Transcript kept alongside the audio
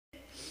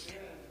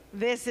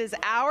This is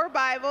our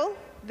Bible.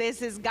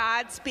 This is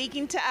God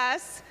speaking to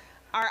us.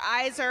 Our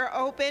eyes are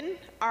open.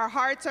 Our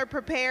hearts are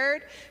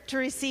prepared to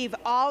receive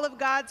all of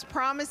God's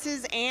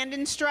promises and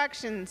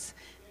instructions.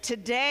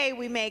 Today,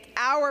 we make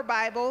our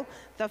Bible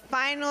the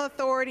final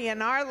authority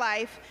in our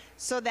life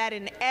so that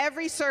in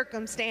every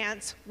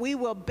circumstance, we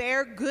will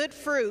bear good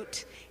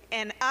fruit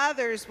and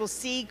others will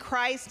see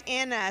Christ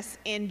in us.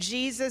 In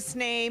Jesus'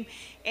 name,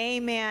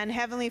 amen.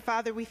 Heavenly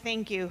Father, we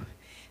thank you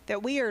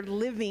that we are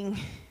living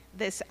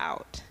this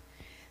out,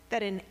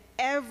 that in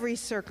every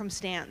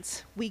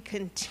circumstance we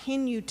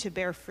continue to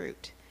bear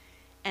fruit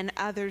and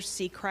others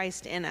see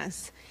Christ in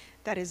us.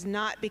 That is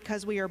not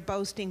because we are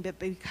boasting, but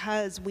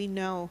because we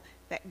know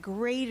that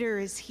greater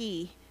is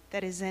he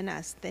that is in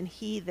us than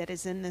he that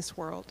is in this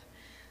world.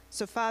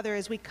 So Father,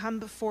 as we come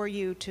before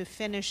you to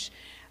finish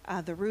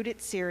the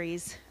Rooted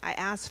series, I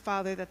ask,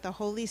 Father, that the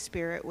Holy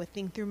Spirit would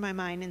think through my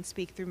mind and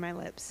speak through my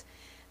lips,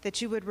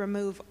 that you would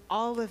remove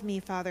all of me,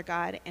 Father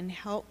God, and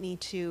help me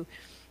to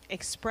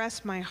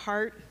express my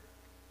heart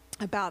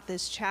about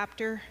this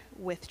chapter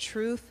with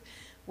truth,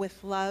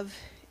 with love,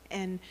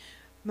 and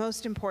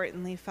most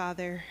importantly,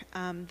 Father,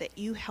 that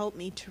you help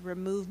me to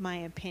remove my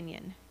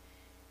opinion.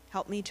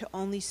 Help me to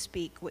only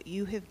speak what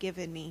you have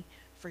given me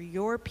for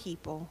your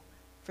people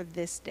for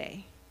this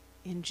day.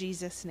 In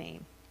Jesus'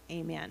 name,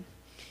 amen.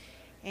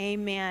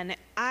 Amen.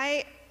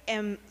 I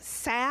am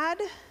sad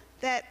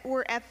that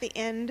we're at the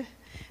end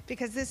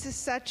because this is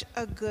such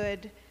a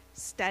good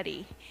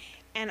study.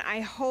 And I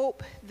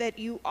hope that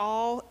you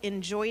all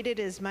enjoyed it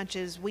as much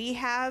as we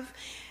have.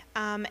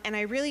 And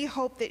I really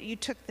hope that you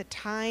took the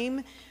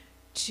time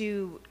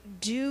to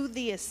do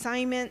the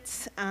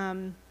assignments.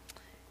 And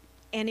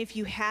if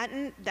you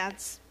hadn't,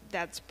 that's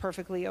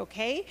perfectly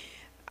okay.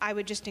 I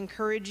would just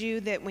encourage you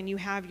that when you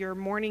have your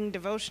morning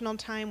devotional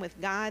time with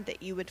God,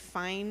 that you would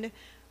find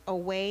a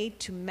way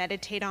to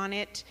meditate on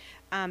it,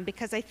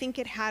 because I think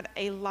it had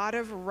a lot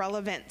of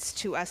relevance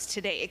to us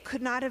today. It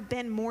could not have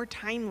been more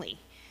timely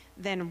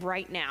than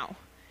right now.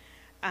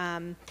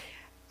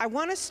 I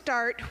want to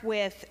start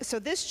with, so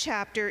this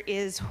chapter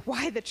is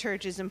why the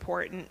church is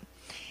important.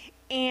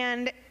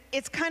 And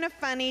it's kind of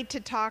funny to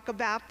talk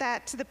about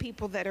that to the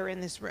people that are in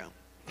this room.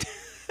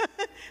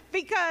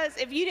 Because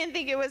if you didn't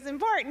think it was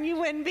important, you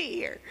wouldn't be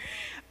here.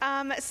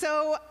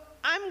 So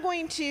I'm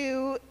going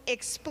to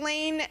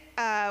explain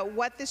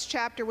what this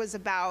chapter was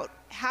about,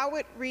 how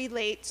it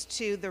relates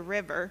to the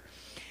river,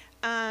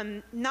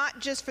 not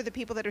just for the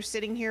people that are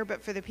sitting here,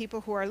 but for the people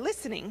who are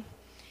listening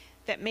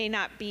that may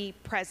not be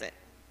present.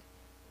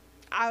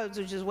 I was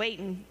just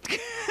waiting.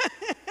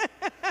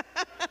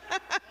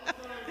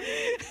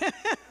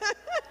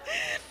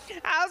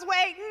 I was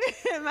waiting.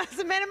 It must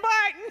have been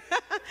important.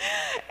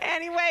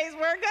 Anyways,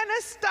 we're going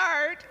to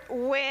start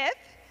with,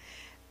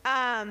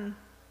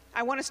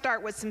 I want to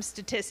start with some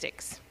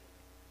statistics,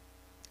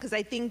 because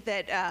I think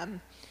that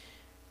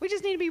we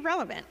just need to be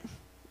relevant.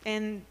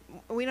 And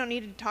we don't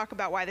need to talk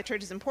about why the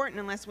church is important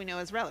unless we know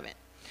it's relevant.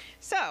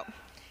 So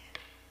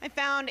I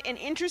found an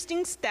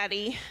interesting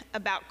study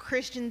about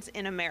Christians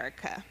in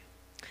America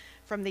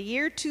from the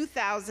year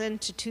 2000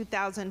 to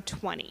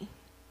 2020.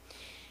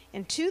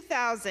 In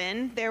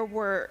 2000, there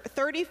were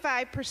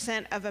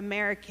 35% of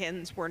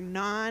Americans were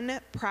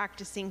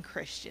non-practicing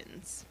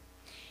Christians.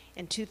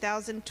 In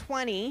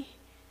 2020,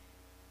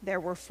 there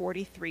were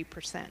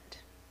 43%.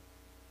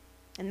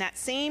 In that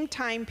same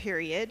time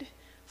period,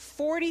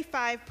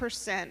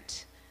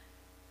 45%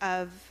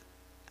 of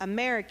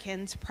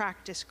Americans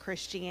practice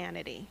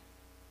Christianity.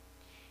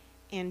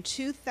 In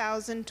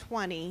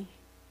 2020,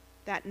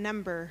 that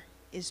number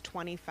is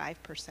 25%.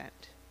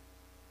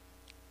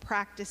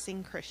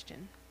 Practicing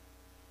Christian.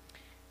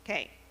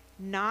 Okay,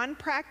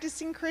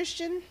 non-practicing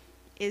Christian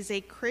is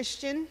a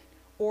Christian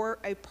or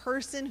a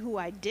person who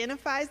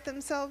identifies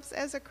themselves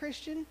as a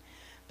Christian,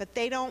 but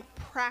they don't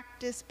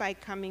practice by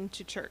coming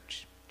to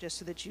church, just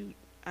so that you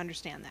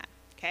understand that,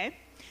 okay?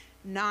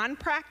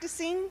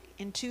 Non-practicing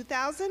in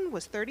 2000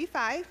 was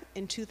 35,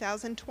 in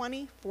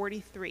 2020,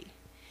 43.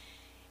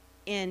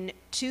 In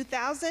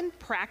 2000,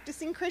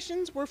 practicing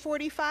Christians were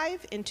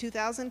 45, in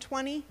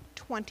 2020,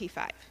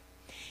 25.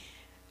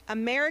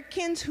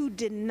 Americans who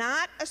did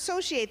not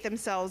associate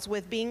themselves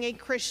with being a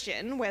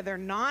Christian, whether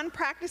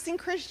non-practicing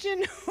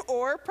Christian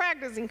or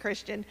practicing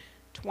Christian,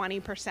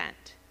 20%.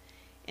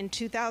 In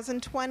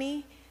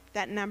 2020,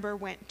 that number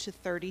went to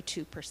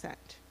 32%.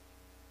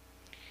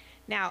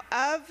 Now,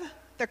 of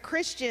the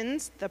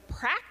Christians, the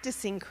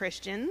practicing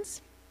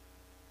Christians,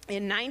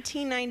 in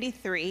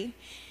 1993,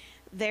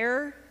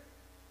 their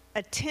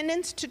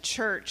attendance to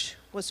church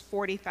was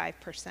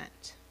 45%.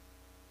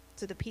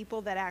 So the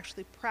people that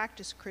actually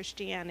practice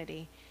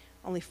Christianity,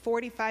 only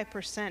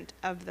 45%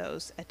 of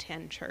those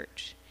attend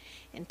church.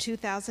 In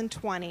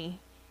 2020,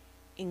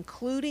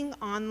 including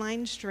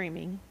online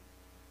streaming,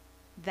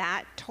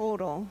 that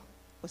total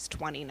was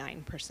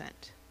 29%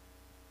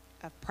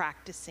 of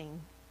practicing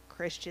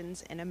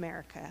Christians in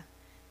America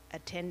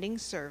attending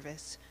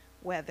service,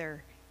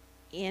 whether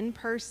in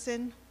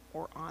person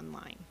or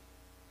online.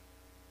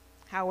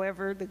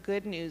 However, the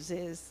good news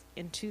is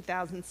in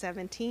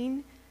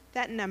 2017,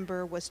 that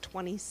number was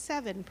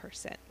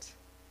 27%.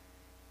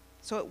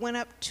 So it went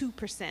up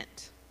 2%.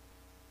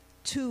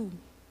 2%.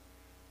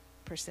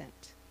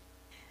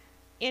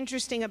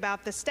 Interesting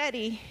about the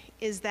study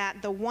is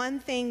that the one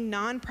thing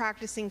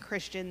non-practicing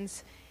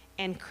Christians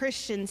and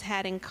Christians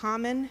had in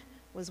common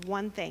was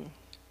one thing.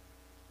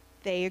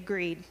 They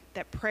agreed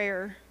that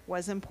prayer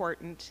was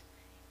important,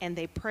 and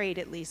they prayed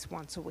at least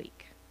once a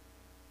week.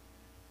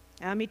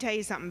 Now, let me tell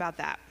you something about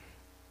that.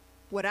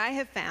 What I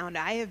have found,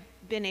 I have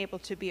been able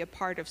to be a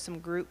part of some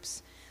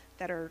groups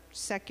that are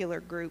secular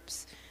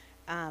groups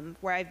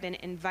where I've been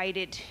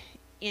invited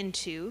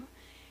into.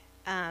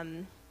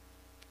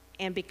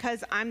 And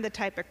because I'm the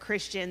type of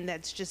Christian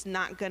that's just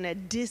not going to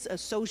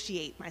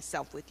disassociate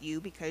myself with you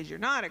because you're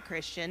not a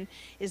Christian,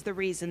 is the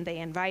reason they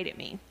invited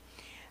me.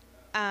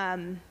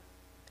 And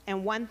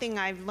one thing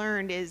I've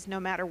learned is no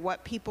matter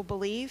what people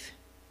believe,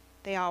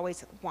 they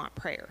always want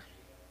prayer.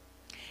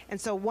 And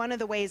so one of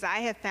the ways I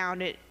have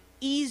found it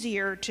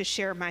easier to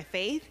share my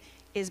faith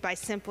is by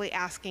simply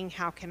asking,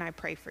 how can I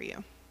pray for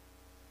you?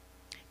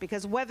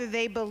 Because whether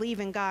they believe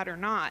in God or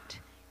not,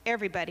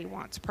 everybody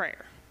wants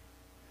prayer.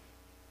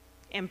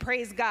 And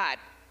praise God,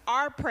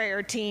 our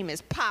prayer team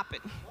is popping.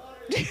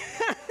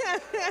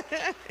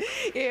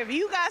 If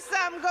you got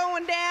something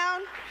going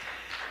down,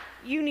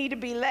 you need to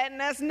be letting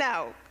us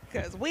know,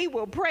 because we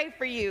will pray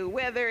for you,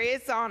 whether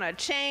it's on a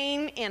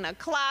chain, in a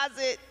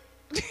closet,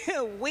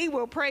 we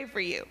will pray for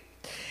you.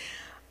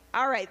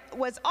 All right,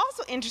 what's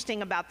also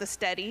interesting about the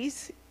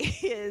studies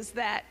is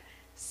that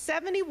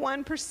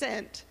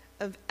 71%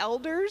 of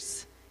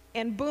elders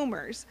and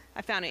boomers,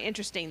 I found it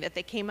interesting that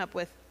they came up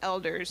with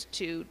elders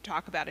to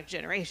talk about a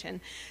generation.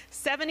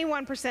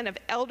 71% of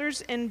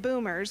elders and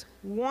boomers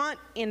want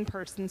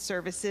in-person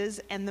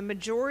services, and the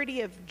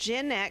majority of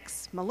Gen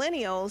X,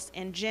 millennials,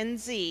 and Gen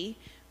Z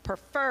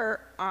prefer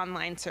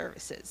online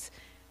services,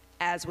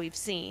 as we've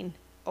seen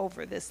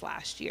over this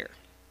last year.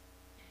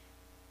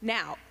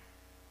 Now,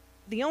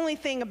 the only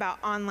thing about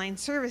online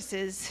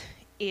services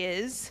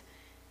is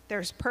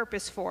there's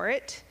purpose for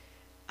it,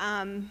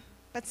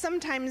 but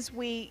sometimes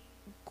we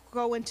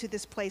go into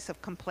this place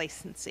of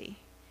complacency,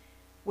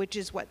 which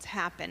is what's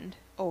happened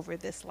over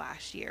this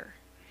last year.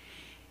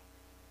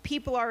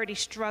 People already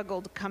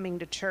struggled coming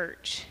to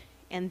church,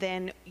 and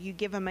then you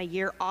give them a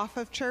year off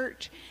of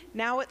church.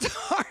 Now it's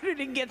harder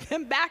to get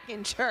them back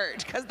in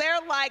church because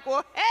they're like,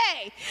 well,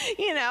 hey,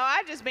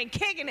 I've just been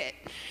kicking it.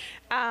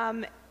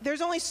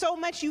 There's only so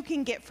much you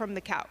can get from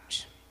the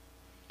couch.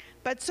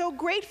 But so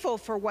grateful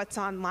for what's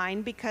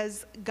online,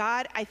 because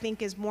God, I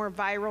think, is more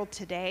viral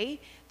today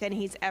than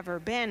he's ever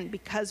been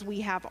because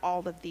we have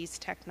all of these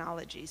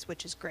technologies,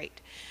 which is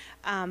great.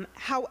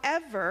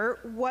 However,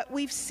 what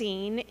we've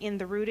seen in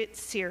the Rooted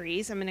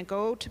series, I'm going to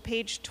go to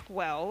page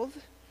 12,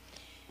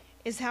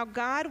 is how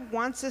God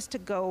wants us to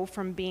go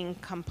from being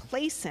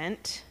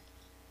complacent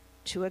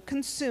to a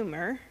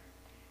consumer.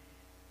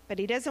 But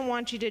he doesn't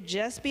want you to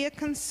just be a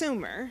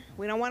consumer.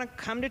 We don't want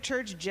to come to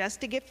church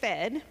just to get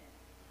fed.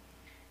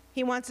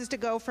 He wants us to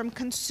go from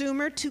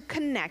consumer to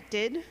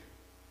connected,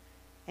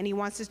 and he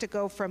wants us to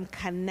go from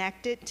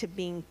connected to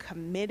being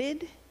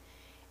committed,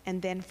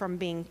 and then from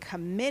being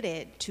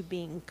committed to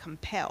being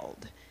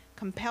compelled.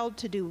 Compelled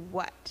to do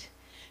what?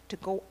 To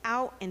go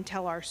out and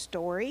tell our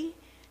story,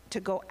 to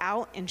go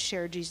out and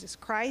share Jesus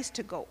Christ,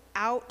 to go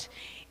out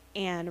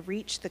and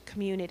reach the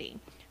community.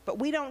 But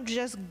we don't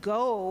just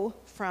go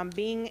from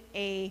being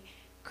a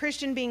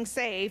Christian, being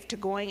saved, to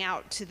going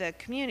out to the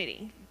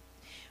community.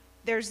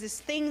 There's this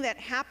thing that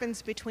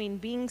happens between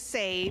being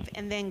saved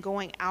and then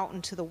going out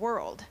into the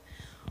world.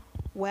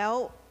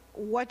 Well,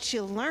 what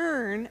you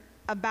learn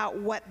about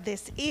what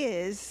this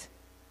is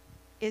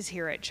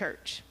here at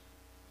church.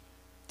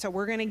 So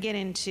we're going to get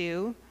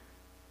into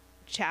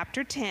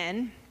chapter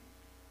 10,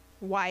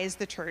 why is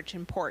the church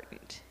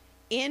important?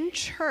 In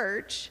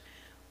church,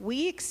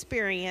 we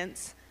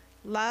experience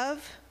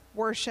love,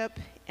 worship,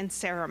 and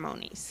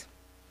ceremonies.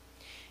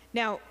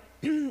 Now,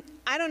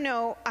 I don't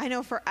know, I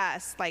know for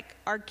us, like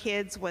our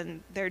kids,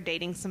 when they're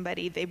dating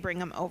somebody, they bring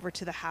them over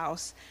to the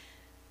house.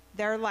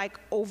 They're like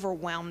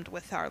overwhelmed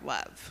with our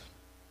love.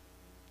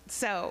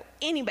 So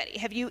anybody,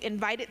 have you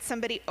invited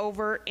somebody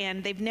over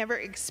and they've never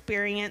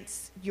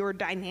experienced your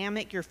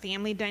dynamic, your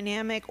family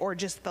dynamic, or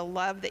just the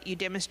love that you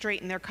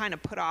demonstrate, and they're kind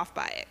of put off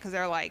by it because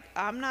they're like,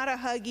 I'm not a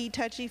huggy,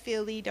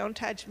 touchy-feely, don't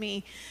touch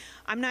me.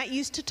 I'm not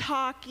used to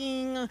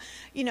talking,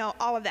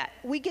 all of that.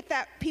 We get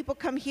that. People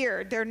come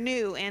here, they're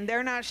new, and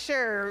they're not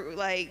sure,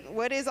 like,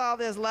 what is all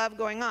this love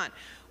going on?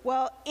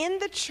 Well, in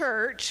the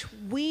church,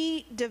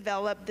 we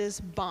develop this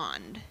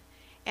bond.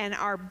 And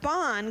our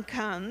bond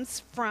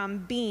comes from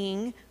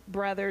being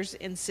brothers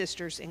and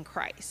sisters in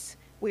Christ.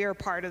 We are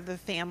part of the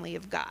family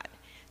of God.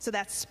 So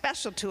that's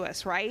special to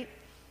us, right?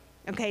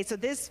 Okay, so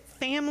this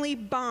family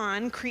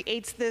bond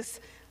creates this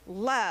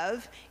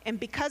love, and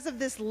because of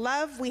this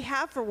love we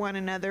have for one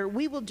another,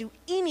 we will do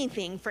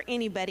anything for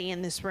anybody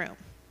in this room,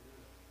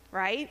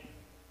 right?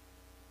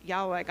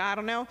 Y'all like, I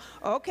don't know.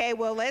 Okay,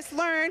 well, let's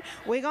learn.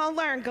 We're going to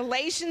learn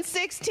Galatians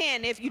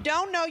 6:10. If you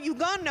don't know, you're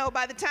going to know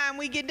by the time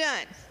we get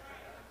done.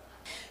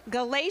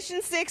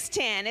 Galatians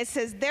 6:10, it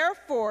says,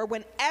 therefore,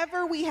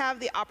 whenever we have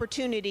the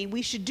opportunity,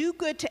 we should do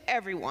good to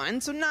everyone.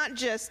 So not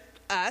just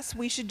us,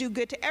 we should do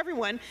good to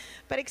everyone,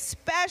 but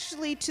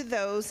especially to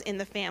those in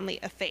the family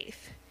of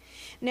faith.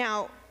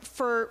 Now,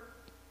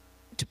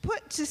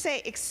 to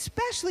say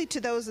especially to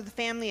those of the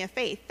family of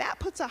faith, that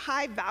puts a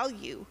high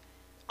value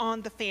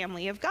on the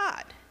family of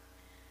God.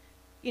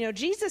 You know,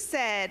 Jesus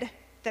said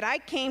that I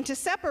came to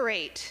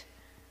separate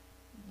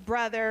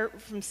brother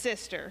from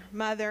sister,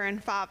 mother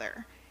and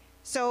father.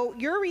 So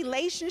your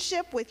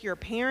relationship with your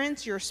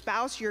parents, your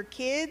spouse, your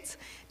kids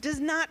does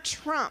not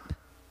trump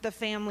the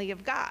family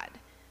of God.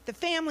 The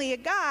family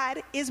of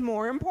God is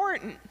more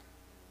important.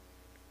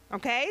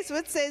 Okay, so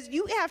it says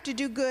you have to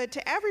do good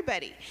to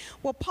everybody.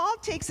 Well, Paul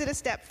takes it a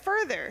step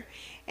further,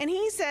 and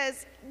he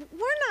says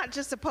we're not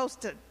just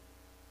supposed to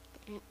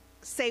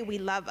say we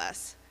love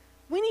us.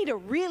 We need to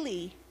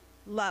really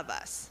love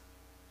us.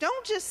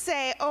 Don't just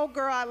say, oh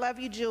girl, I love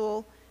you,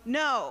 Jewel.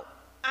 No,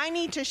 I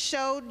need to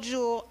show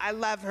Jewel I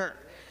love her.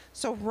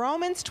 So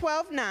Romans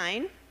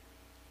 12:9,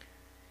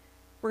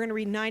 we're going to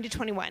read 9 to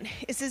 21.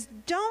 It says,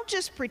 don't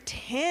just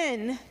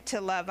pretend to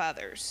love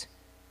others.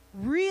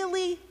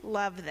 Really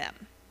love them.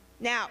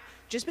 Now,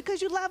 just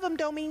because you love them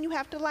don't mean you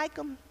have to like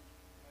them.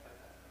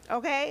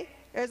 Okay?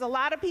 There's a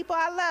lot of people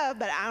I love,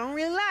 but I don't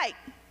really like.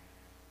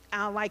 I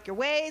don't like your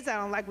ways. I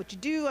don't like what you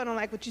do. I don't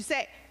like what you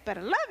say. But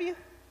I love you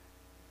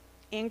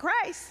in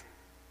Christ.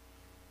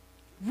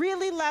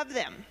 Really love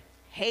them.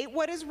 Hate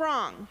what is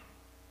wrong.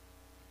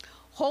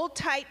 Hold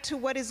tight to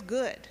what is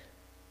good.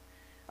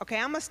 Okay,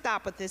 I'm going to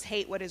stop with this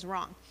hate what is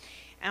wrong.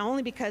 And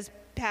only because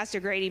Pastor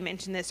Grady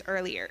mentioned this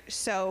earlier.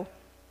 So,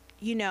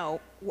 you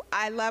know,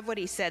 I love what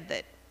he said,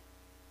 that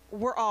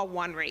we're all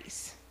one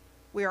race.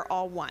 We are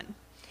all one.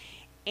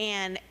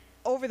 And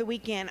over the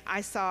weekend,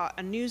 I saw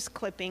a news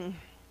clipping.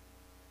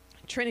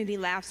 Trinity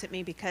laughs at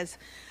me because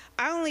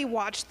I only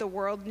watch the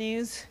world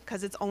news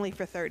because it's only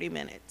for 30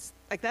 minutes.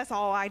 Like, that's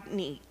all I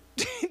need.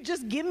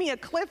 Just give me a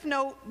Cliff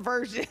Note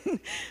version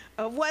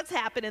of what's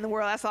happened in the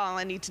world. That's all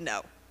I need to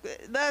know.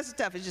 That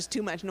stuff is just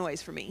too much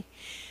noise for me.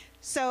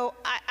 So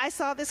I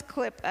saw this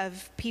clip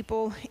of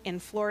people in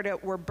Florida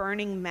were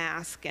burning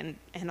masks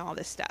and all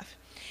this stuff.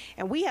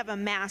 And we have a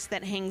mask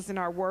that hangs in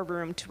our war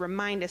room to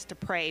remind us to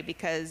pray,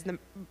 because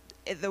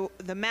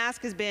the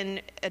mask has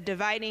been a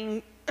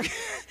dividing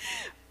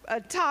a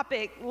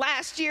topic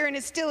last year, and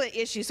it's still an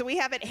issue. So we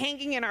have it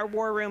hanging in our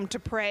war room to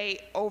pray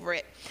over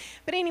it.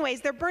 But anyways,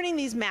 they're burning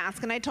these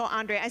masks. And I told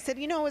Andre, I said,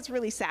 you know what's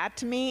really sad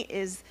to me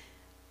is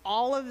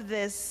all of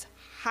this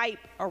hype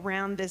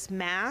around this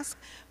mask,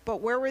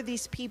 but where were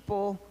these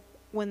people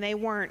when they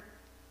weren't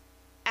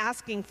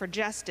asking for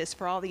justice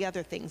for all the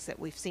other things that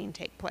we've seen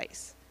take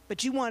place?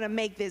 But you want to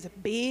make this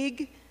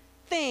big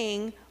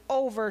thing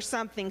over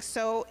something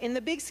so, in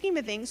the big scheme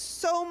of things,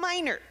 so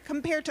minor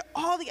compared to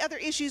all the other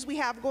issues we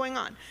have going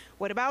on.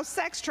 What about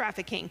sex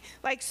trafficking?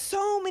 Like,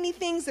 so many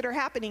things that are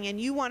happening,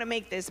 and you want to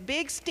make this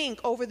big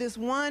stink over this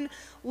one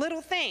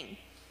little thing.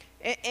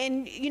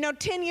 And you know,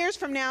 10 years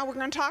from now, we're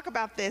going to talk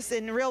about this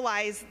and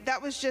realize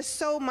that was just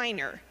so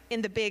minor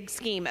in the big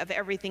scheme of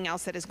everything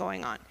else that is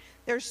going on.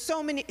 There's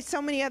so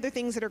many other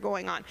things that are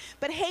going on.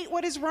 But hate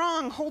what is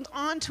wrong. Hold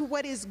on to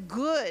what is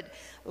good.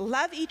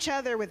 Love each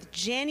other with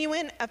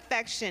genuine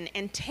affection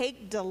and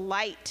take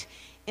delight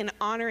in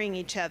honoring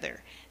each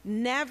other.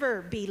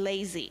 Never be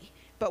lazy,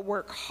 but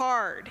work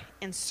hard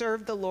and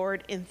serve the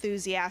Lord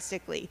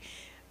enthusiastically.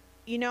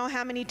 You know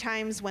how many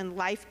times when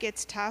life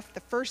gets tough, the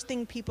first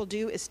thing people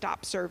do is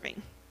stop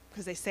serving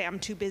because they say, I'm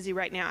too busy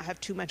right now. I have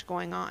too much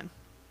going on.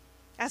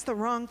 That's the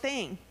wrong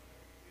thing.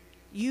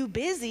 You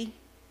busy.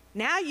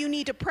 Now you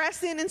need to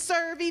press in and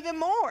serve even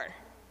more.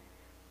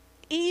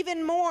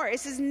 Even more. It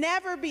says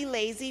never be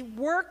lazy,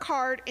 work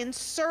hard, and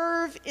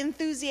serve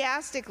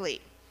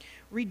enthusiastically.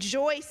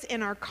 Rejoice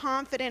in our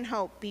confident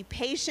hope. Be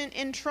patient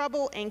in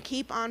trouble and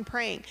keep on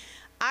praying.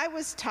 I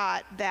was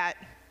taught that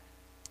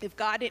if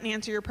God didn't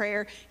answer your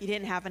prayer, you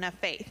didn't have enough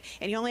faith.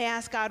 And you only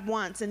ask God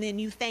once and then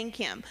you thank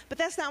him. But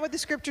that's not what the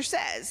scripture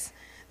says.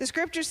 The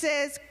scripture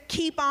says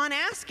keep on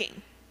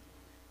asking.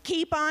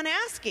 Keep on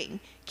asking.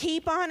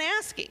 Keep on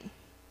asking.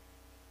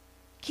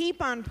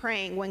 Keep on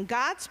praying. When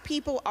God's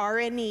people are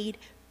in need,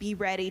 be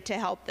ready to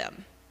help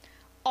them.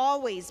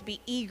 Always be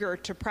eager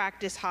to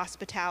practice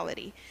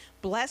hospitality.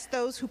 Bless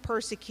those who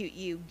persecute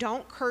you.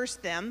 Don't curse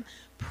them.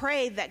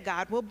 Pray that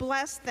God will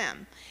bless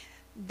them.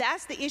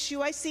 That's the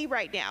issue I see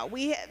right now.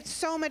 We have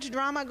so much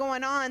drama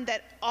going on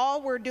that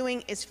all we're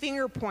doing is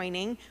finger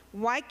pointing.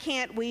 Why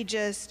can't we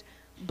just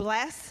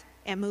bless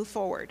and move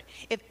forward?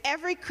 If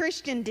every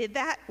Christian did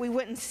that, we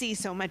wouldn't see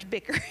so much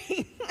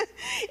bickering.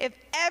 If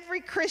every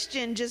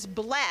Christian just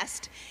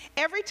blessed,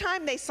 every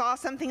time they saw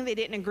something they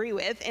didn't agree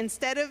with,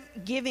 instead of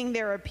giving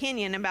their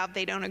opinion about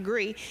they don't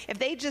agree, if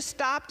they just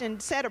stopped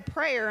and said a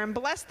prayer and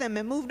blessed them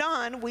and moved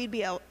on, we'd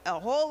be a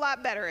whole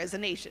lot better as a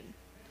nation,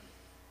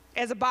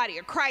 as a body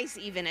of Christ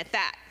even at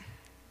that.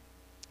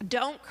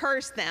 Don't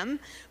curse them.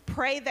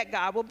 Pray that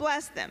God will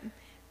bless them.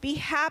 Be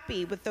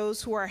happy with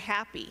those who are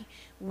happy.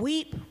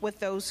 Weep with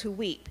those who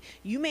weep.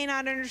 You may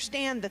not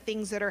understand the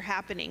things that are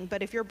happening,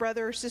 but if your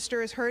brother or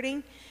sister is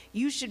hurting,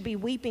 you should be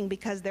weeping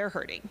because they're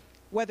hurting,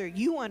 whether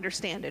you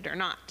understand it or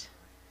not.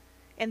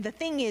 And the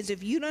thing is,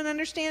 if you don't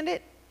understand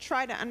it,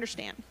 try to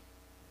understand.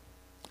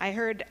 I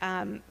heard,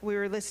 we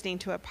were listening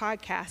to a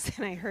podcast,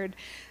 and I heard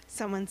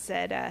someone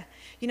said,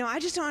 I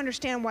just don't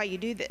understand why you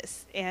do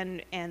this.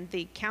 And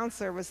the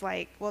counselor was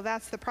like, well,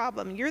 that's the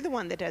problem. You're the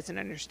one that doesn't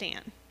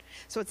understand.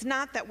 So it's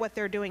not that what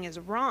they're doing is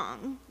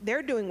wrong.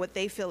 They're doing what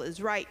they feel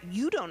is right.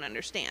 You don't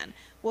understand.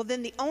 Well,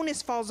 then the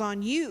onus falls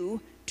on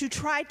you to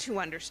try to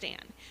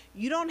understand.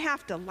 You don't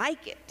have to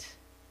like it.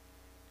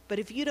 But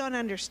if you don't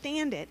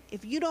understand it,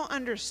 if you don't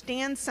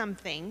understand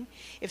something,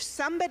 if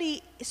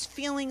somebody's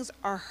feelings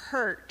are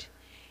hurt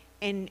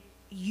and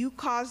you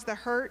cause the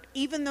hurt,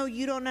 even though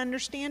you don't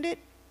understand it,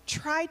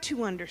 try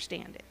to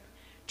understand it.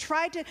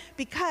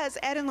 Because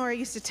Ed and Laura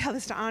used to tell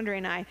this to Andre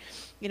and I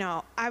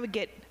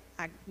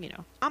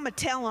I'm a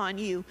tell on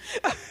you.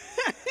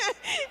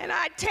 And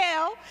I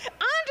tell,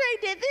 Andre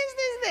did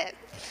this.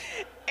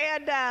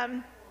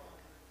 And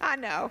I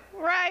know,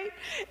 right?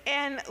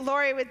 And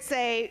Lori would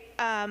say,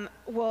 I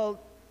would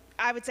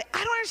say,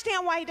 I don't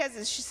understand why he does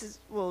this. She says,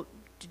 well,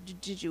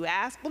 did you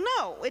ask? Well,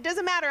 no, it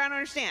doesn't matter. I don't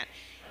understand.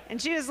 And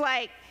she was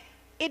like,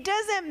 it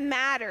doesn't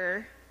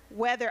matter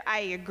whether I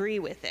agree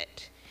with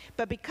it.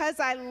 But because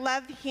I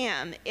love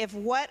him, if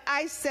what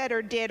I said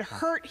or did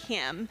hurt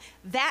him,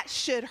 that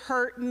should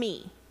hurt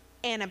me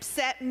and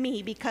upset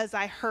me because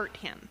I hurt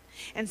him.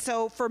 And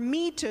so for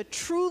me to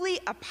truly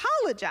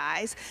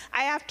apologize,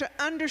 I have to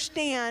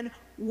understand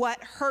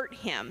what hurt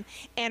him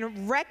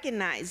and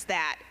recognize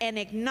that and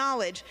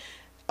acknowledge,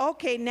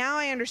 okay, now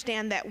I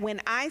understand that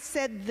when I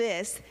said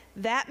this,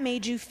 that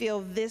made you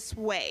feel this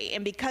way.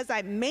 And because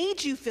I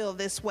made you feel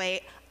this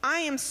way, I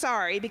am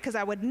sorry, because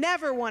I would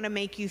never want to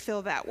make you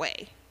feel that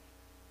way.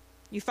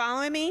 You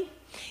following me?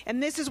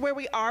 And this is where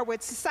we are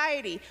with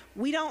society.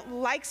 We don't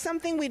like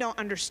something, we don't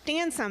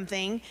understand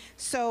something,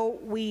 so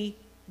we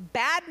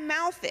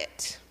badmouth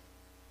it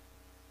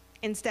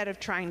instead of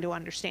trying to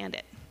understand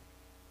it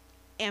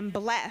and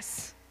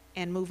bless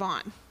and move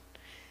on.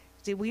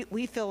 See,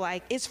 we feel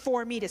like it's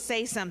for me to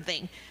say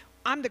something.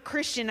 I'm the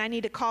Christian, I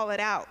need to call it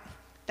out.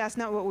 That's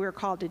not what we're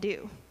called to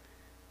do.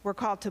 We're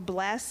called to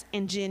bless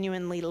and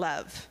genuinely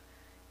love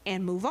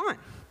and move on.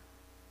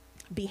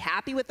 Be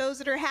happy with those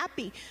that are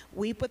happy.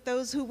 Weep with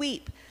those who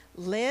weep.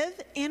 Live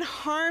in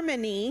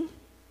harmony.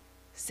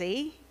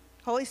 See?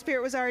 Holy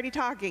Spirit was already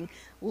talking.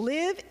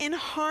 Live in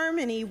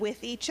harmony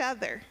with each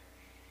other.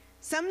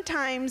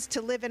 Sometimes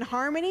to live in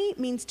harmony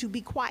means to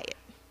be quiet,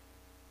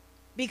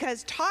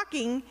 because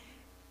talking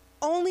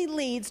only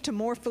leads to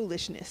more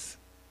foolishness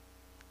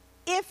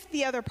if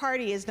the other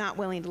party is not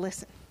willing to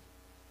listen.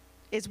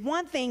 It's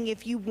one thing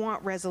if you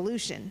want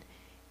resolution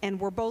and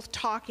we're both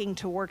talking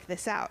to work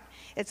this out.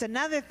 It's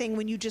another thing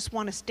when you just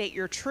want to state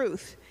your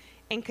truth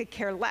and could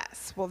care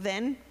less. Well,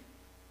 then,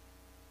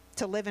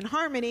 to live in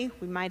harmony,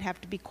 we might have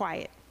to be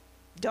quiet.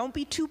 Don't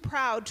be too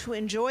proud to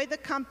enjoy the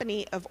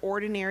company of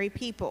ordinary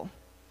people.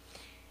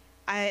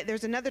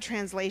 There's another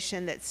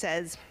translation that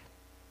says,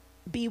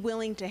 be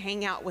willing to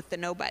hang out with the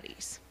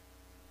nobodies.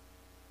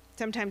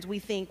 Sometimes we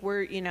think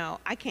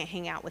I can't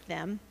hang out with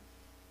them.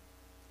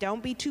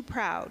 Don't be too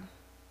proud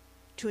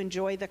to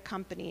enjoy the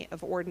company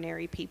of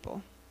ordinary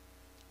people.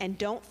 And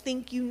don't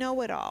think you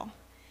know it all.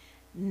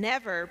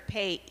 Never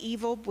pay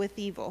evil with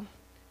evil.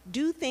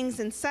 Do things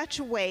in such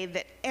a way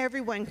that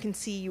everyone can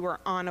see you are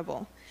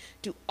honorable.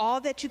 Do all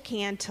that you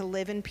can to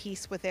live in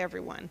peace with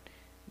everyone.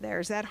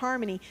 There's that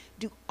harmony.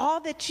 Do all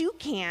that you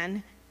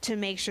can to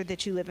make sure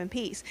that you live in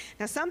peace.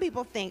 Now, some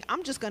people think,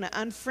 I'm just going to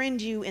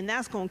unfriend you and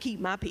that's going to keep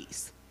my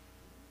peace.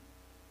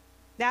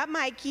 That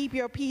might keep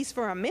your peace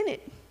for a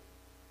minute.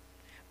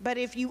 But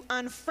if you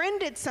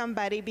unfriended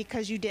somebody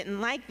because you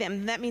didn't like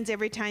them, that means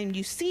every time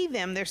you see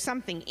them, there's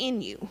something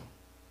in you.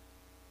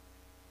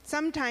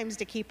 Sometimes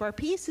to keep our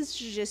peace is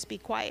to just be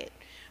quiet.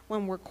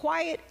 When we're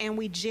quiet and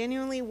we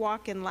genuinely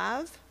walk in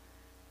love,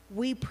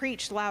 we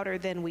preach louder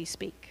than we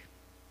speak.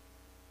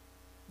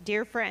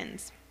 Dear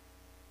friends,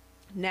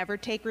 never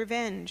take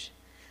revenge.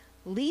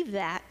 Leave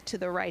that to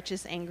the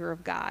righteous anger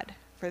of God.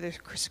 For the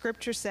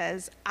scripture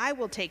says, I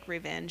will take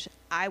revenge,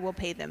 I will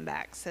pay them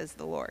back, says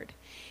the Lord.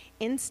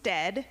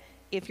 Instead,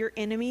 if your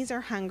enemies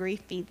are hungry,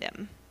 feed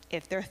them.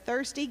 If they're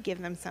thirsty,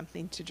 give them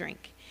something to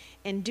drink.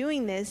 In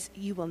doing this,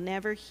 you will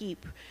never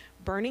heap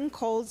burning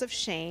coals of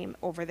shame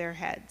over their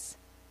heads.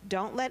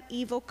 Don't let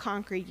evil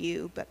conquer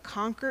you, but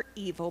conquer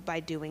evil by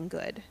doing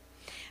good.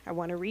 I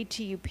want to read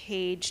to you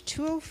page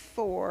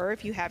 204,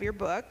 if you have your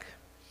book.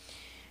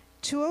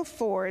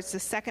 204 is the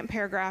second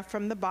paragraph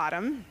from the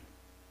bottom.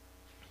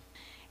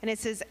 And it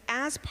says,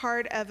 as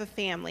part of a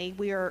family,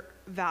 we are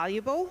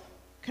valuable,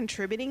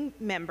 contributing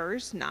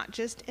members, not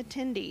just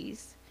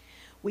attendees.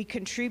 We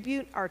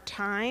contribute our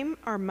time,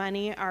 our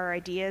money, our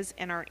ideas,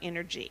 and our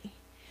energy.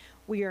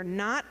 We are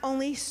not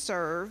only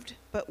served,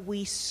 but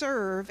we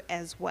serve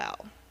as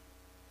well.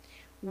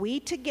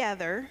 We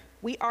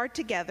are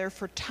together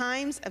for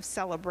times of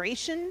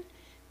celebration,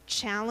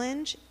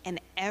 challenge, and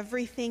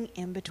everything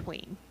in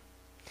between.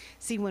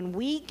 See, when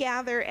we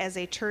gather as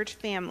a church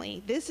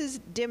family, this is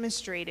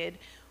demonstrated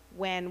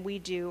when we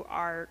do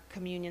our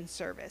communion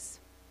service.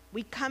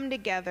 We come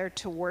together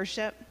to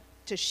worship,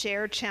 to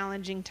share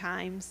challenging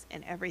times,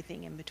 and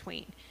everything in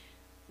between.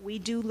 We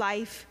do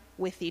life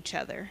with each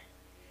other.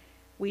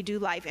 We do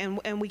life,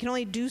 and we can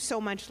only do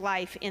so much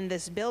life in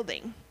this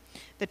building.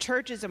 The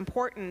church is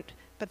important,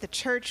 but the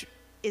church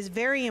is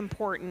very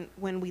important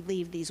when we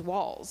leave these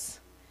walls,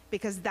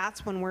 because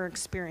that's when we're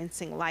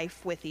experiencing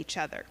life with each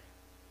other.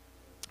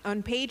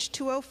 On page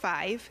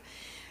 205,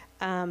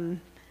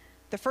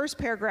 the first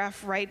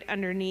paragraph right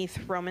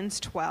underneath Romans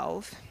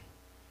 12,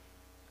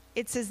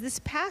 it says, this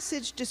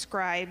passage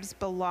describes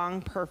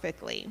belong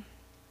perfectly.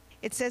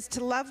 It says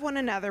to love one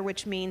another,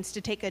 which means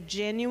to take a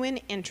genuine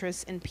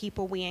interest in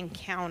people we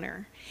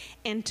encounter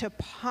and to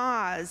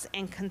pause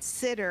and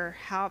consider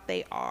how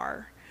they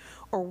are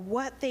or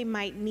what they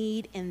might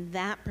need in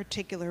that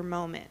particular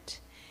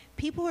moment.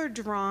 People are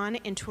drawn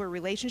into a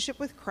relationship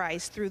with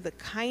Christ through the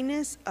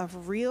kindness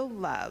of real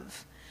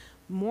love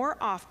more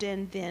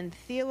often than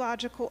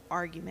theological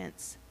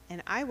arguments,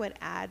 and I would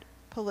add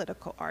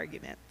political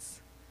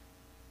arguments.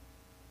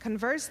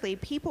 Conversely,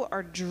 people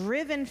are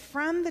driven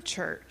from the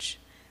church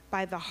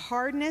by the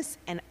hardness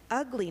and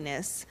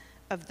ugliness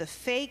of the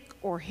fake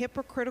or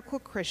hypocritical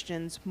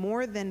Christians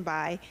more than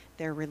by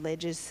their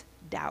religious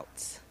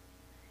doubts.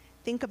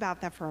 Think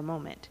about that for a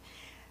moment.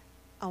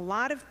 A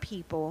lot of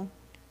people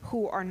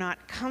who are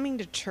not coming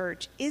to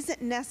church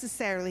isn't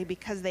necessarily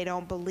because they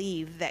don't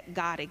believe that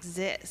God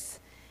exists.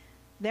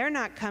 They're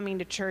not coming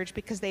to church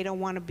because they don't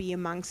want to be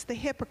amongst the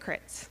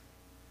hypocrites.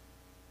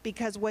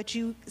 Because what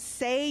you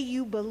say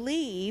you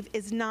believe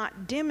is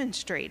not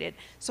demonstrated.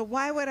 So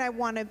why would I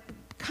want to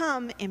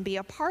come and be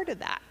a part of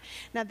that?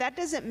 Now, that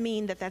doesn't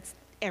mean that that's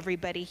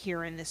everybody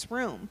here in this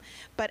room.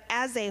 But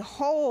as a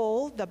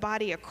whole, the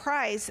body of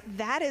Christ,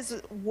 that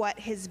is what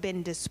has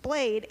been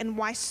displayed and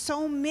why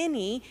so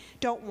many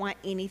don't want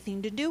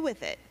anything to do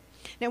with it.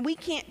 Now, we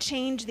can't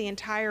change the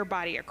entire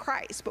body of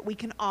Christ, but we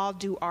can all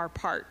do our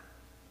part.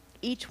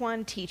 Each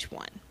one teach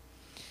one.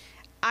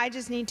 I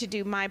just need to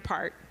do my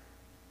part.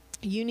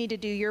 You need to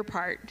do your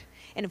part.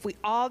 And if we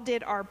all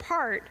did our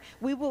part,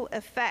 we will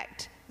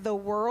affect the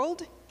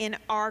world in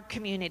our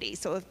community.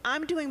 So if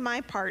I'm doing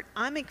my part,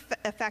 I'm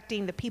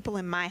affecting the people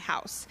in my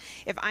house.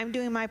 If I'm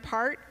doing my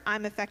part,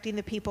 I'm affecting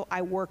the people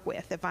I work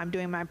with. If I'm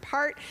doing my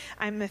part,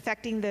 I'm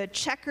affecting the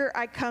checker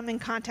I come in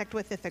contact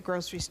with at the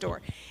grocery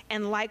store.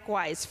 And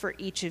likewise for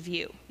each of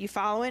you. You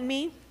following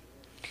me?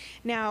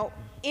 Now,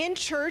 in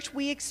church,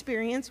 we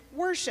experience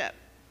worship.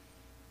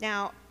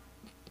 Now,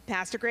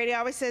 Pastor Grady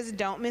always says,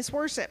 don't miss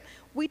worship.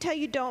 We tell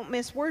you don't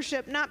miss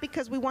worship, not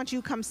because we want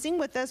you to come sing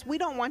with us. We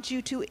don't want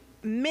you to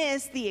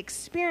miss the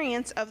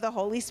experience of the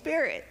Holy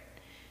Spirit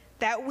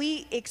that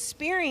we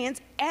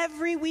experience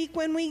every week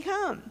when we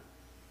come.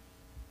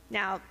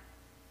 Now,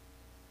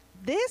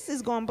 this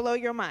is going to blow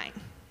your mind.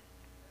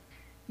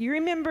 You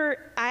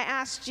remember I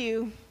asked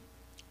you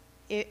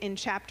in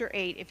chapter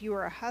 8 if you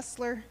were a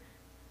hustler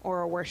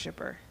or a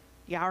worshiper.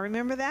 Y'all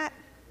remember that?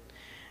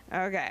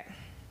 Okay.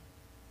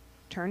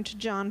 Turn to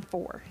John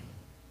 4.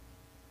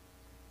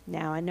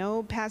 Now, I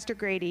know Pastor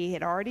Grady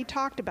had already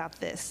talked about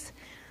this,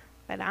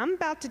 but I'm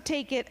about to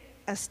take it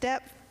a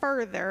step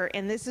further,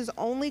 and this is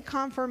only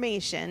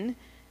confirmation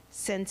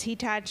since he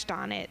touched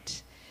on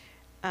it,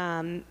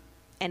 and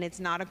it's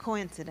not a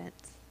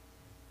coincidence.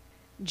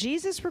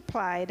 Jesus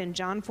replied in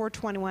John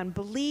 4:21,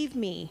 "Believe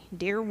me,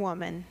 dear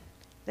woman,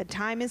 the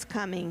time is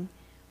coming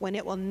when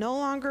it will no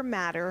longer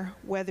matter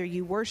whether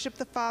you worship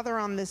the Father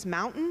on this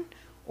mountain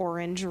or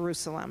in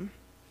Jerusalem.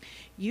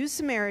 You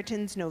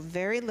Samaritans know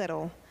very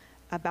little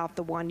about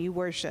the one you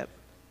worship,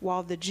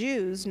 while the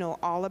Jews know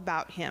all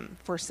about him,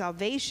 for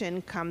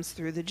salvation comes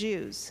through the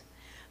Jews.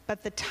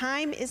 But the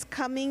time is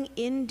coming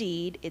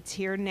indeed, it's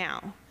here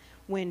now,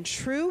 when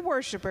true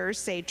worshipers,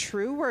 say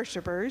true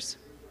worshipers,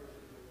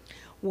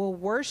 will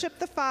worship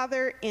the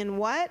Father in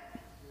what?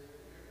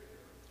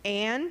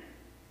 And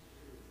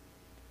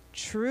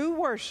true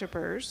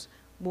worshipers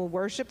will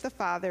worship the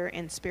Father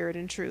in spirit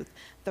and truth.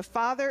 The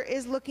Father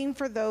is looking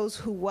for those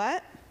who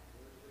what?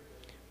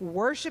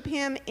 Worship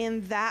him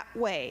in that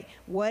way.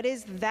 What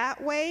is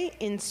that way?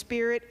 In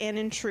spirit and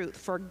in truth.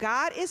 For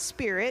God is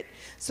spirit,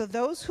 so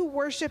those who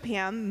worship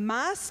him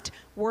must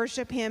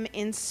worship him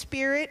in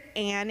spirit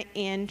and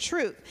in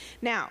truth.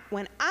 Now,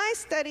 when I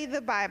study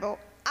the Bible,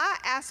 I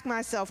ask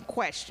myself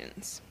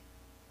questions.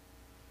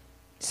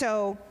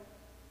 So,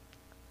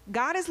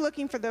 God is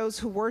looking for those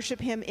who worship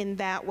him in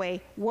that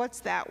way. What's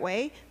that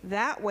way?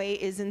 That way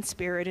is in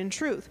spirit and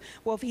truth.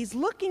 Well, if he's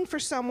looking for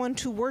someone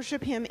to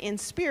worship him in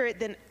spirit,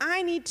 then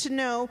I need to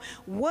know,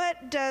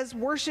 what does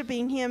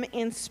worshiping him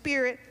in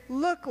spirit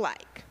look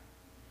like?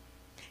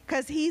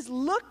 Because he's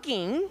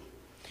looking.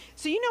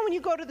 So you know when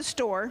you go to the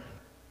store,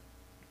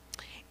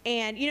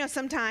 and you know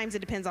sometimes it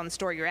depends on the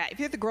store you're at. If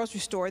you're at the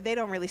grocery store, they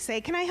don't really say,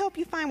 can I help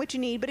you find what you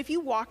need? But if you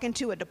walk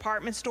into a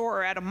department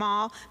store or at a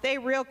mall, they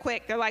real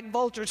quick, they're like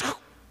vultures.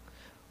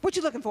 What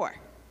you looking for?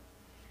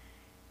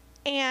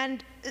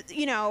 And,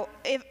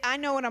 if I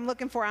know what I'm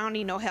looking for, I don't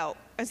need no help.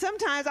 And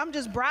sometimes I'm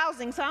just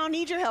browsing, so I don't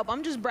need your help.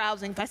 I'm just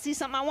browsing. If I see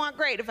something I want,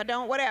 great. If I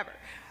don't, whatever.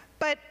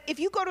 But if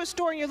you go to a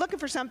store and you're looking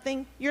for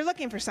something, you're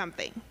looking for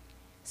something.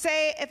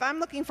 Say, if I'm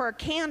looking for a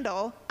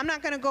candle, I'm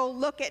not going to go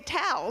look at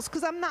towels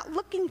because I'm not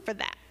looking for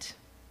that.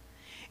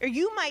 Or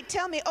you might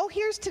tell me, oh,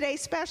 here's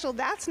today's special.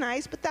 That's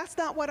nice, but that's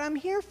not what I'm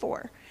here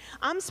for.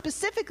 I'm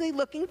specifically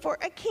looking for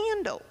a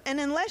candle. And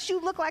unless you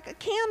look like a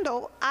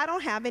candle, I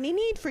don't have any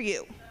need for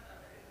you.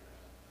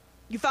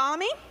 You follow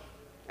me?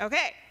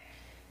 Okay.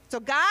 So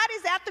God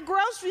is at the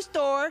grocery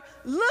store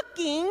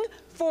looking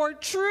for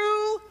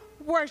true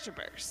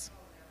worshipers.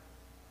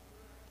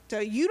 So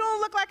you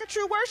don't look like a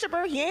true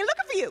worshiper, he ain't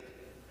looking for you.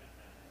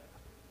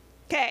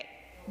 Okay.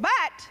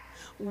 But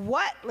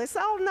let's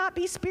all not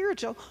be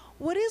spiritual.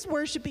 What is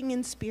worshiping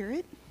in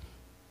spirit?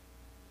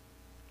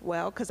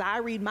 Well, because I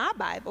read my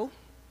Bible,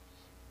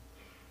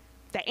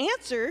 the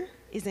answer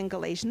is in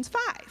Galatians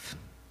 5.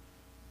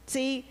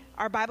 See,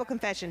 our Bible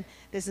confession.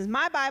 This is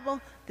my Bible.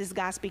 This is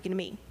God speaking to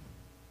me.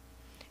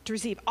 To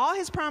receive all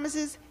his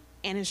promises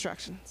and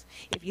instructions.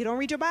 If you don't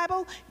read your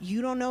Bible,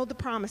 you don't know the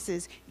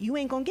promises. You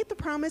ain't going to get the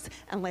promise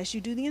unless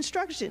you do the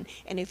instruction.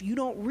 And if you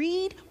don't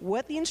read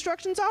what the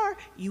instructions are,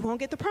 you won't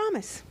get the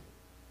promise.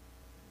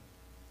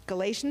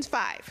 Galatians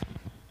 5.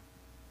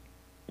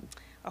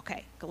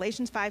 Okay,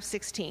 Galatians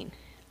 5:16.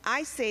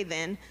 I say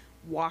then,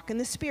 walk in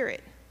the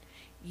Spirit.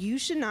 You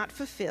should not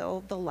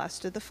fulfill the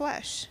lust of the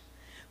flesh.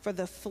 For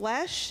the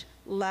flesh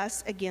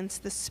lusts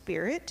against the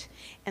Spirit,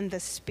 and the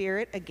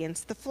Spirit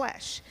against the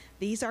flesh.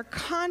 These are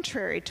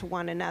contrary to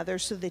one another,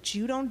 so that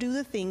you don't do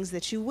the things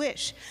that you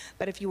wish.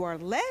 But if you are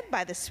led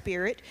by the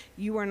Spirit,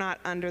 you are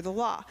not under the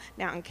law.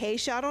 Now, in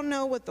case y'all don't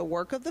know what the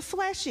work of the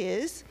flesh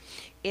is,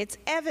 it's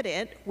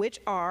evident, which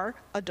are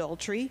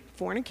adultery,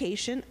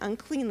 fornication,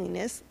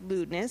 uncleanliness,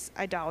 lewdness,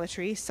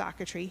 idolatry,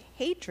 sophistry,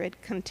 hatred,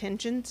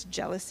 contentions,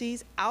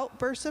 jealousies,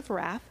 outbursts of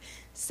wrath,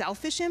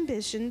 selfish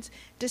ambitions,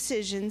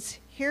 decisions,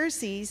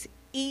 heresies,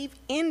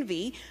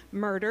 envy,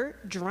 murder,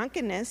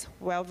 drunkenness,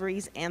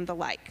 revelries, and the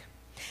like.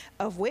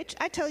 Of which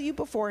I tell you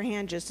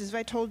beforehand, just as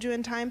I told you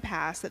in time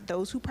past, that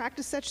those who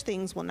practice such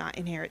things will not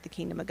inherit the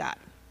kingdom of God.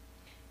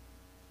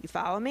 You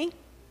follow me?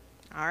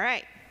 All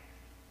right.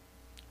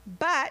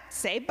 But,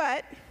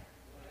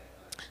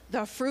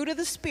 the fruit of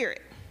the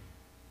Spirit.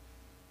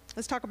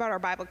 Let's talk about our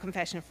Bible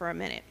confession for a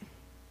minute.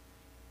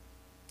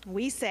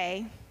 We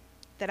say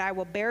that I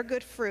will bear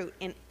good fruit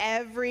in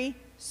every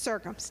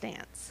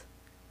circumstance,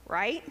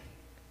 right?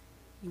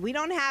 We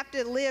don't have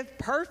to live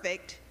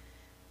perfect,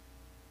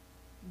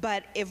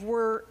 but if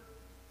we're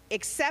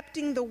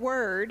accepting the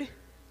word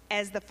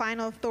as the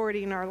final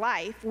authority in our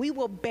life, we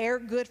will bear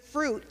good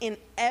fruit in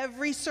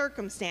every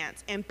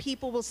circumstance, and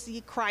people will see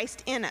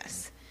Christ in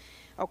us.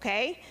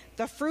 Okay?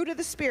 The fruit of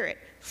the Spirit.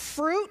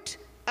 Fruit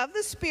of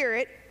the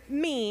Spirit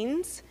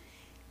means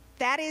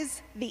that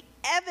is the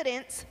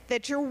evidence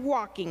that you're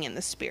walking in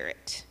the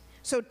Spirit.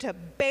 So to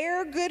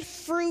bear good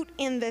fruit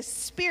in the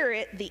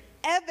Spirit, the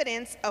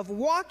evidence of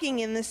walking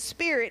in the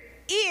Spirit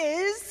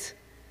is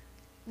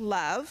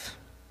love,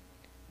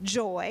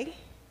 joy,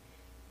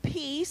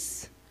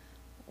 peace,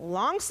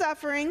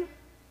 long-suffering.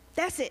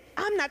 That's it.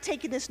 I'm not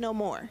taking this no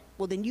more.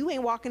 Well, then you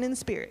ain't walking in the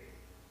Spirit.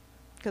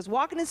 Because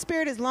walking in the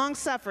Spirit is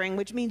long-suffering,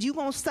 which means you're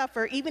going to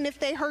suffer even if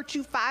they hurt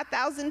you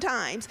 5,000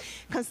 times.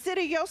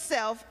 Consider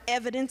yourself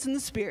evidence in the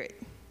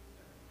Spirit.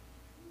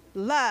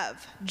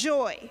 Love,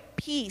 joy,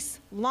 peace,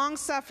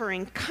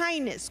 long-suffering,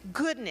 kindness,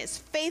 goodness,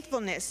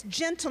 faithfulness,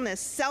 gentleness,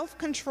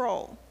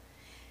 self-control.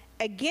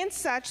 Against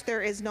such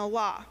there is no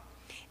law.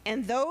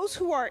 And those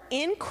who are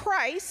in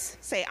Christ,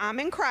 say,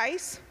 I'm in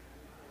Christ,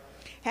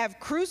 have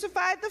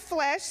crucified the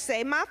flesh,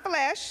 say, my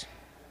flesh,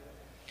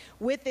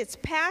 with its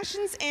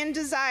passions and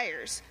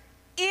desires.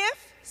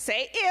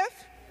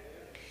 If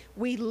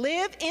we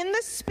live in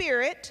the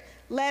Spirit,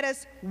 let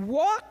us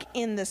walk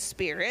in the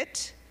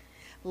Spirit.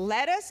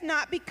 Let us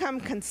not become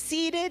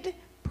conceited,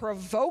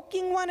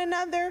 provoking one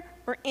another,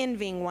 or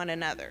envying one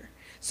another.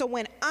 So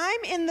when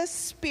I'm in the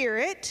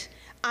Spirit,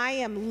 I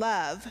am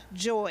love,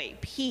 joy,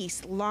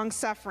 peace,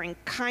 long-suffering,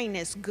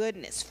 kindness,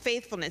 goodness,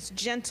 faithfulness,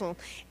 gentle,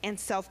 and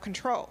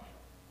self-control.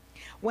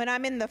 When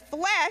I'm in the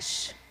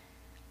flesh,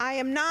 I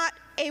am not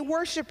a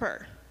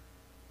worshiper,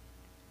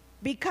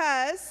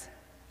 because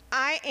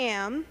I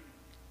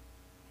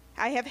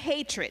have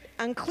hatred,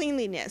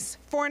 uncleanliness,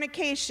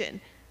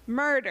 fornication,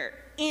 murder,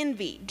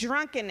 envy,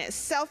 drunkenness,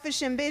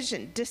 selfish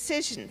ambition,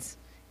 decisions,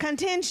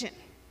 contention.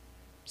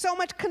 So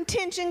much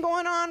contention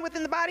going on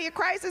within the body of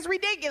Christ is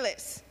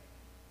ridiculous.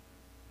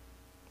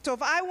 So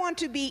if I want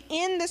to be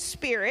in the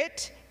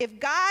Spirit, if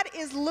God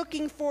is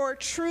looking for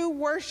true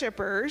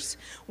worshipers,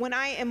 when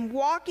I am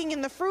walking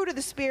in the fruit of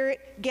the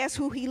Spirit, guess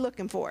who He's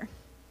looking for?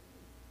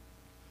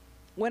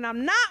 When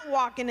I'm not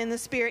walking in the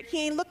Spirit,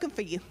 He ain't looking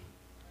for you.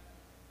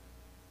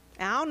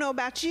 And I don't know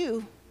about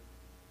you,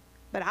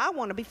 but I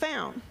want to be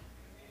found.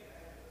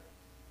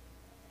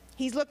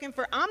 He's looking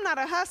for, I'm not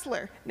a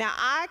hustler. Now,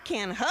 I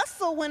can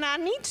hustle when I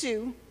need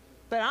to,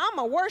 but I'm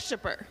a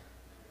worshiper.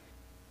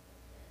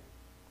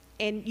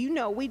 And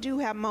we do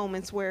have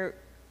moments where,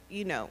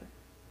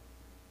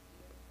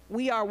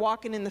 we are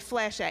walking in the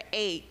flesh at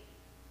 8,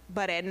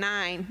 but at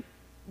 9,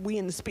 we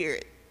in the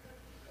spirit.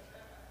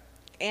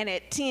 And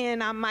at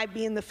 10, I might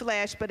be in the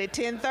flesh, but at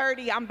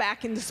 10:30, I'm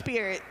back in the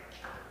spirit.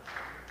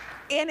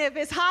 And if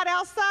it's hot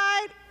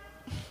outside,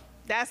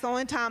 that's the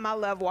only time my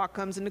love walk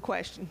comes into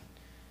question.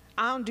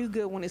 I don't do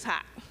good when it's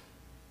hot.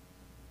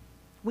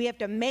 We have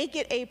to make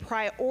it a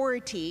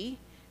priority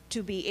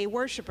to be a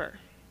worshiper.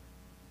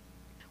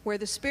 Where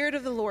the Spirit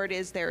of the Lord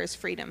is, there is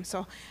freedom.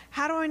 So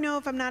how do I know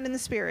if I'm not in the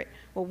Spirit?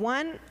 Well,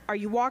 1, are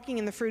you walking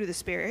in the fruit of the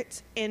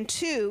Spirit? And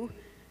 2,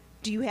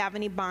 do you have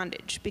any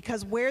bondage?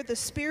 Because where the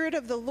Spirit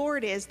of the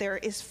Lord is, there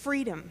is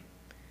freedom.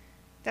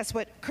 That's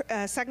what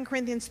 2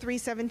 Corinthians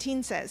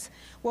 3:17 says.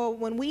 Well,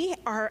 when we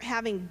are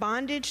having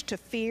bondage to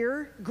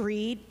fear,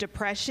 greed,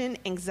 depression,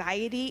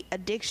 anxiety,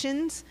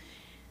 addictions,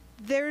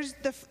 there's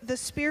the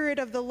Spirit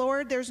of the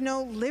Lord, there's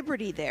no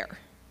liberty there.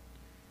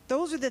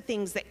 Those are the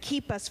things that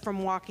keep us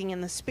from walking in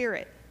the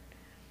Spirit.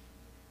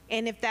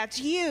 And if that's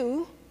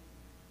you,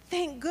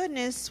 thank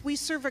goodness we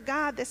serve a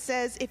God that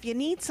says, if you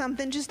need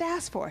something, just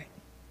ask for it.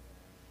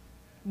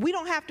 We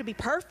don't have to be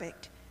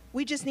perfect.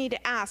 We just need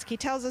to ask. He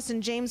tells us in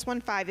James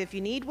 1:5, if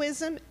you need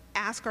wisdom,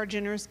 ask our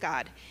generous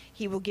God.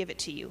 He will give it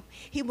to you.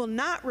 He will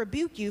not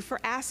rebuke you for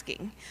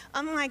asking.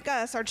 Unlike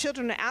us, our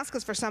children will ask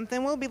us for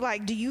something, we'll be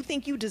like, do you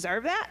think you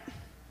deserve that?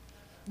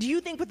 Do you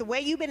think with the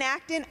way you've been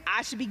acting,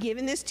 I should be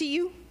giving this to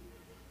you?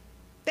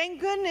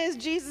 Thank goodness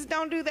Jesus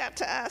don't do that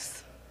to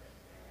us.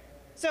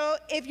 So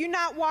if you're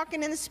not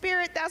walking in the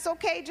Spirit, that's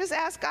okay. Just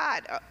ask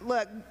God.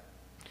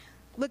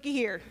 Looky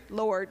here,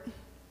 Lord.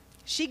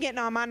 She getting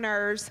on my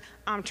nerves.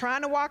 I'm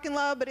trying to walk in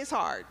love, but it's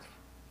hard.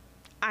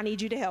 I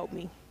need you to help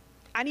me.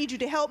 I need you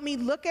to help me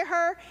look at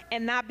her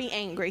and not be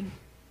angry.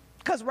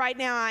 Because right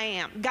now I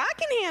am. God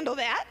can handle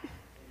that.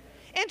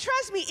 And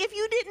trust me, if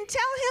you didn't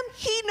tell him,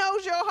 he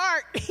knows your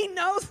heart. He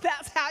knows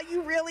that's how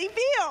you really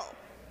feel.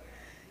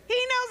 He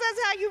knows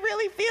that's how you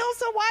really feel,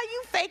 so why are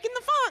you faking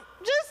the funk?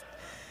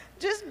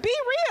 Just be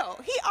real.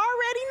 He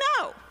already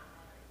know.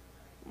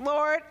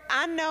 Lord,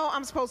 I know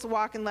I'm supposed to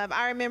walk in love.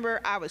 I remember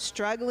I was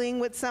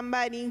struggling with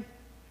somebody,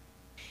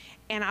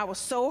 and I was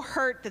so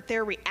hurt that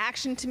their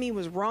reaction to me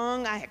was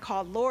wrong. I had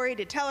called Lori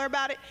to tell her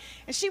about it,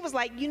 and she was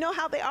like, you know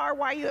how they are?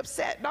 Why are you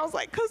upset? And I was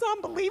like, because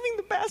I'm believing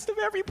the best of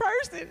every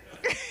person.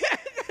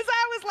 Because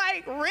I was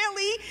like,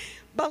 really?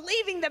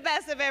 Believing the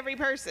best of every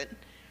person.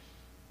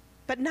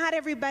 But not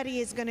everybody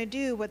is going to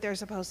do what they're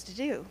supposed to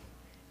do.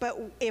 But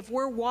if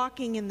we're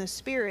walking in the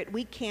Spirit,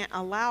 we can't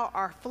allow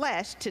our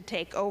flesh to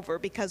take over,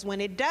 because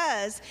when it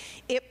does,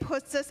 it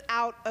puts us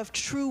out of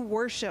true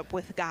worship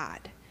with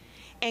God.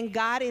 And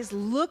God is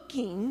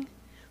looking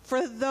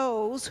for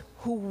those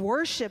who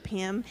worship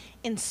him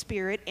in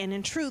spirit and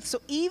in truth. So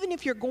even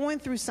if you're going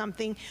through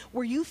something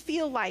where you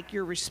feel like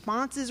your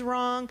response is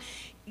wrong,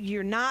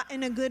 you're not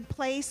in a good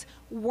place,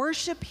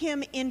 worship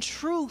him in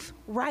truth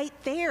right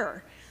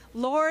there.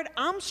 Lord,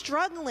 I'm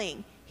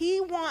struggling. He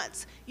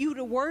wants you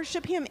to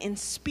worship him in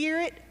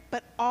spirit,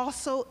 but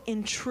also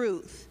in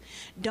truth.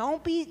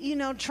 Don't be,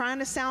 trying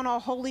to sound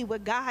all holy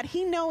with God.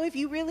 He know if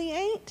you really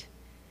ain't.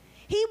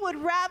 He would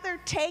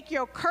rather take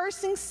your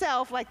cursing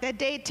self, like that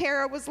day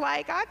Tara was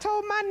like, I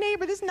told my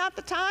neighbor this is not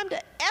the time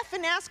to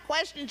effing ask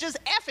questions, just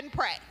effing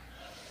pray.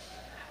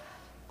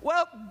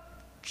 Well,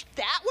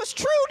 that was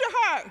true to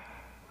her.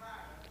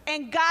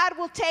 And God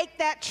will take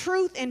that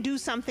truth and do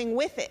something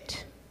with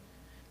it.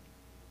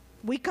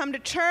 We come to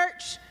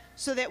church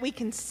so that we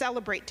can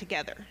celebrate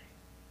together.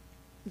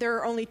 There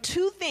are only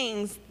 2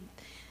 things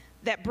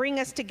that bring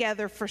us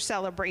together for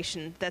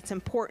celebration that's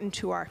important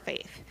to our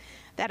faith.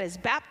 That is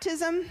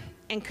baptism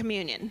and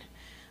communion.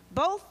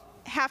 Both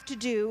have to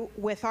do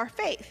with our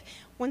faith.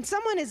 When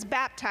someone is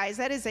baptized,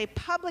 that is a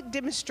public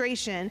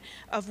demonstration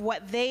of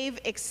what they've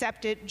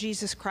accepted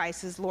Jesus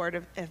Christ as Lord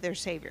of their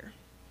Savior.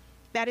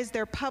 That is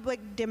their public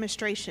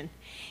demonstration.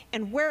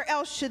 And where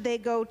else should they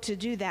go to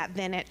do that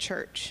than at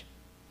church?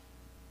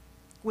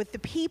 With the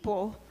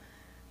people,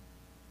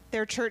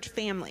 their church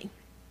family.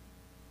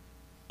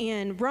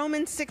 In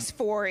Romans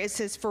 6:4, it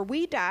says, for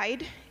we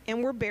died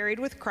and were buried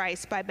with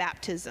Christ by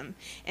baptism.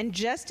 And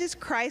just as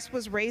Christ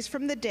was raised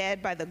from the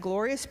dead by the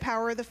glorious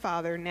power of the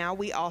Father, now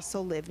we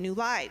also live new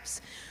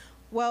lives.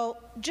 Well,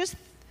 just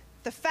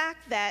the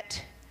fact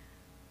that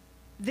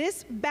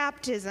this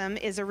baptism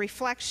is a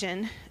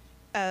reflection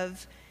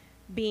of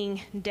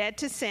being dead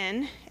to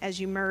sin as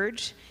you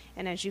merge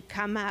and as you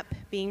come up,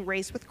 being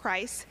raised with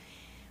Christ.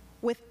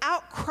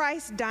 Without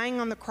Christ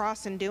dying on the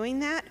cross and doing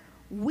that,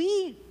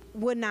 we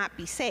would not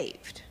be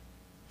saved.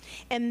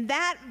 And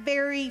that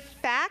very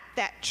fact,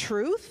 that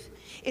truth,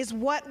 is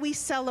what we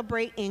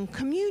celebrate in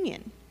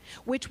communion,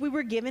 which we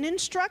were given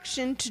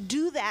instruction to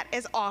do that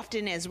as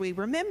often as we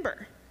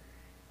remember,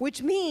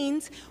 which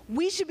means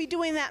we should be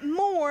doing that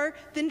more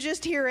than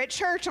just here at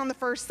church on the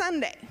first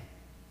Sunday.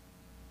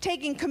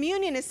 Taking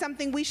communion is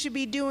something we should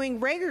be doing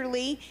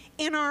regularly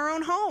in our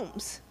own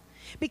homes,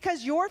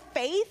 because your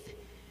faith,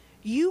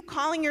 You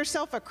calling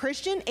yourself a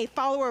Christian, a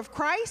follower of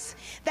Christ,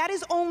 that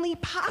is only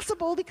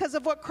possible because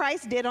of what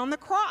Christ did on the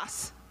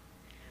cross,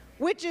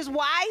 which is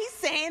why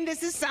he's saying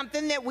this is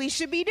something that we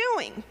should be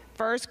doing.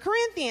 1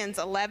 Corinthians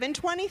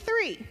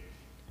 11:23.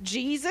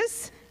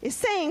 Jesus is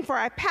saying, for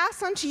I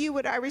pass on to you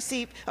what I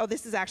received. Oh,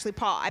 this is actually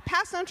Paul. I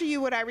pass on to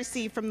you what I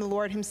received from the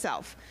Lord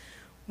himself.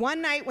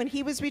 One night when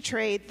he was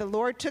betrayed, the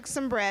Lord took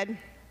some bread.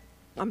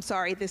 I'm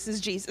sorry, this is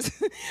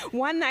Jesus.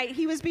 One night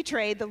he was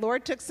betrayed, the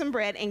Lord took some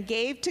bread and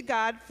gave to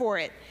God for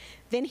it.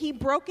 Then he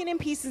broke it in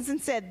pieces and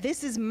said,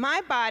 this is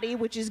my body,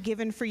 which is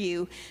given for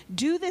you.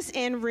 Do this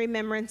in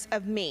remembrance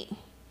of me.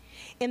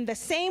 In the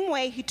same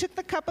way, he took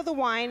the cup of the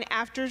wine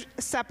after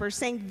supper,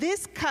 saying,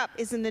 this cup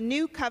is in the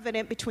new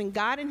covenant between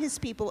God and his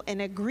people,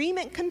 an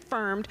agreement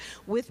confirmed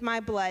with my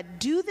blood.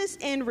 Do this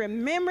in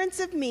remembrance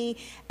of me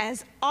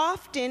as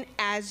often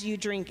as you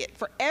drink it.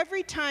 For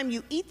every time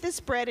you eat this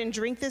bread and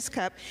drink this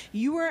cup,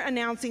 you are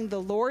announcing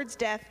the Lord's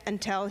death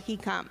until he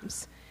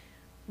comes.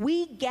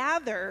 We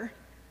gather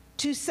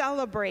to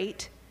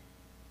celebrate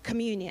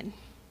communion,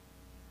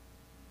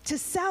 to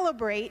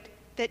celebrate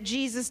that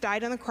Jesus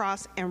died on the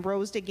cross and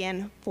rose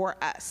again for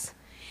us.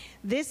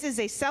 This is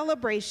a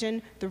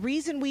celebration. The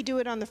reason we do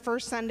it on the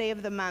first Sunday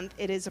of the month,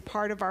 it is a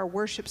part of our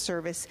worship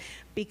service,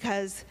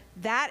 because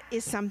that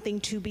is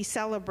something to be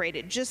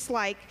celebrated. Just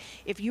like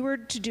if you were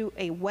to do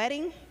a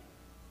wedding,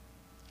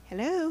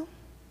 hello,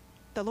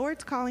 the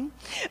Lord's calling.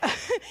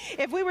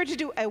 If we were to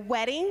do a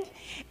wedding,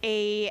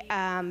 a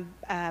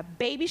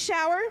baby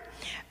shower,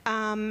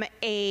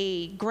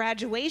 a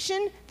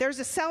graduation, there's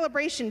a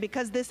celebration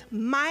because this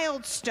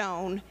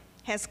milestone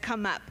has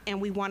come up and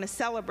we want to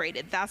celebrate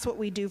it. That's what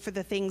we do for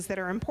the things that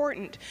are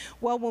important.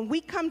 Well, when we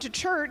come to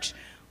church,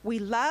 we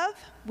love,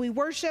 we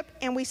worship,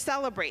 and we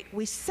celebrate.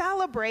 We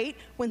celebrate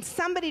when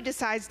somebody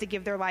decides to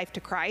give their life to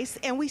Christ,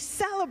 and we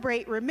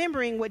celebrate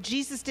remembering what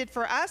Jesus did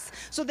for us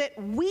so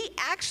that we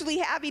actually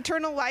have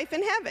eternal life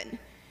in heaven.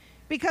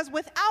 Because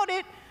without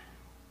it,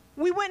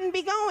 we wouldn't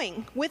be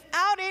going.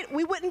 Without it,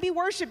 we wouldn't be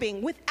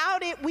worshiping.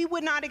 Without it, we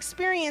would not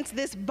experience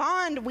this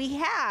bond we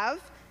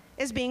have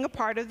as being a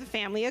part of the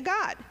family of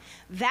God.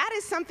 That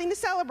is something to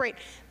celebrate.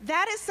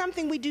 That is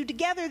something we do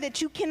together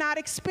that you cannot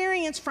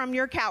experience from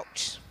your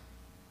couch.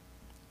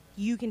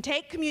 You can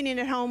take communion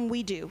at home,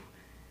 we do.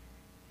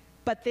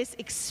 But this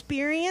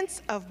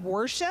experience of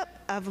worship,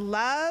 of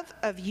love,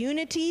 of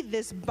unity,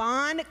 this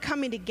bond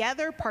coming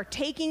together,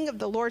 partaking of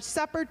the Lord's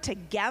Supper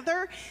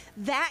together,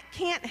 that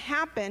can't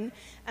happen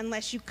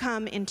unless you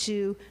come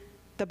into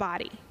the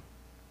body,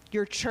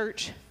 your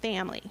church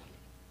family.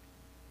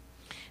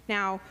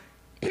 Now,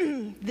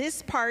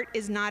 this part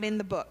is not in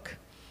the book,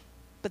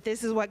 but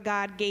this is what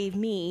God gave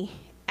me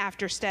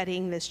after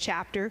studying this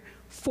chapter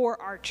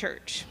for our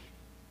church.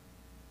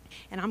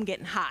 And I'm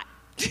getting hot.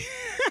 You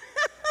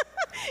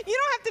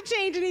don't have to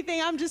change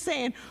anything. I'm just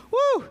saying,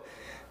 woo,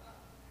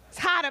 it's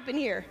hot up in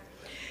here.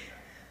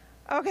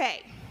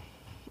 Okay.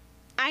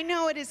 I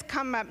know it has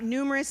come up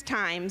numerous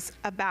times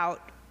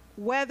about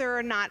whether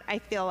or not I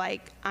feel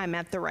like I'm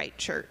at the right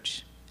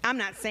church. I'm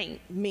not saying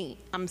me.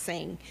 I'm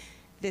saying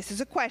this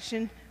is a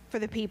question for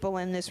the people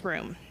in this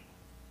room,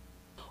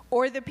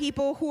 or the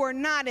people who are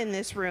not in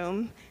this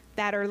room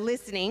that are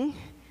listening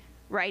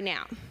right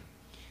now.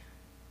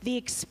 The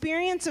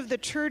experience of the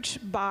church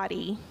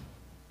body,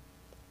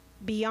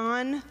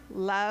 beyond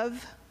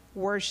love,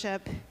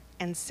 worship,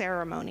 and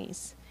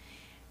ceremonies,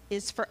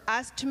 is for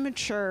us to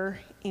mature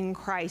in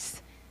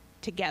Christ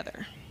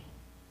together.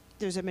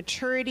 There's a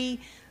maturity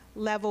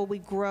level we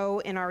grow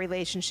in our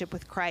relationship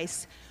with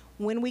Christ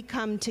when we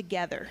come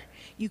together.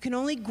 You can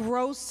only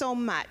grow so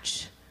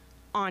much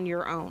on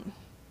your own.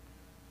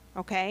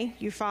 Okay?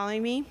 You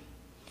following me?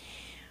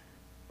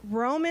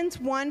 Romans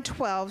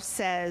 1:12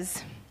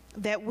 says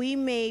that we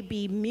may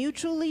be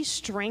mutually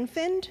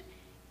strengthened,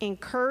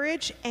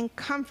 encouraged, and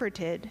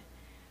comforted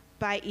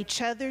by each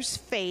other's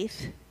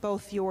faith,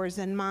 both yours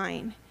and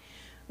mine.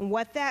 And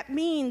what that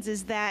means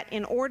is that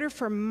in order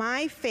for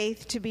my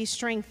faith to be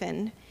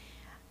strengthened,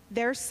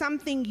 there's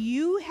something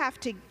you have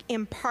to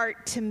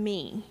impart to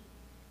me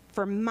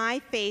for my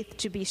faith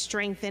to be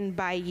strengthened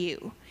by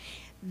you.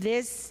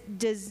 This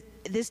does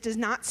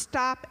not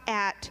stop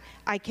at,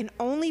 I can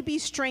only be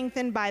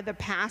strengthened by the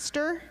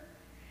pastor.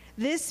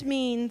 This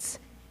means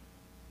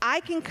I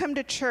can come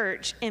to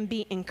church and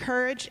be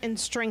encouraged and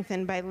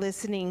strengthened by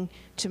listening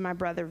to my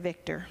brother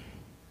Victor,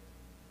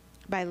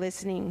 by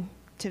listening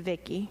to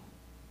Vicky.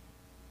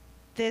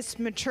 This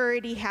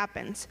maturity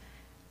happens.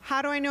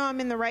 How do I know I'm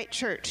in the right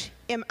church?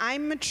 Am I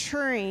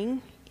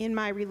maturing in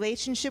my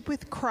relationship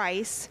with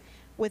Christ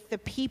with the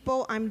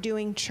people I'm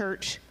doing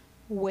church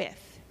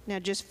with? Now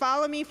just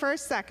follow me for a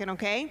second,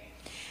 okay?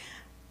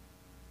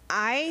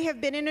 I have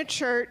been in a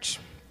church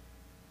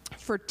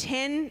for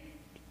 10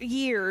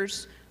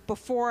 years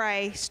before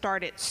I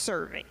started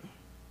serving.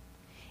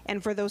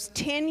 And for those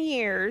 10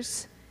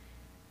 years,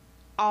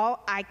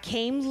 I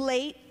came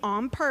late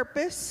on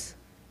purpose,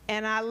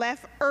 and I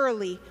left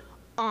early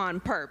on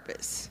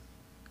purpose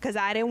because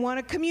I didn't want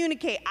to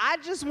communicate. I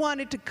just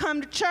wanted to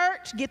come to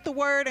church, get the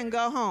word, and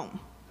go home.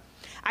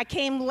 I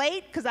came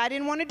late because I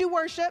didn't want to do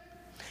worship.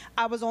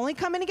 I was only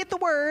coming to get the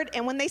word,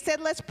 and when they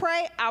said, let's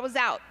pray, I was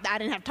out. I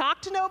didn't have to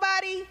talk to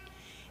nobody.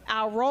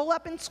 I'll roll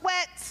up in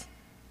sweats.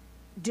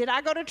 Did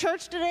I go to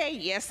church today?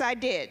 Yes, I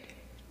did.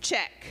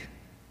 Check.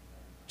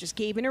 Just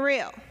keeping it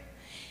real.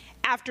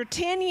 After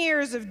 10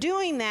 years of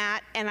doing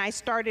that, and I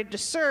started to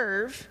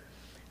serve,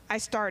 I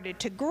started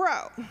to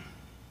grow.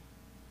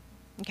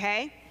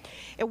 Okay?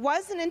 It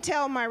wasn't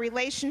until my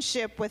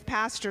relationship with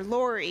Pastor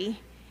Lori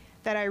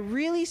that I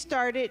really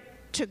started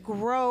to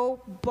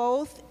grow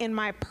both in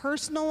my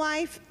personal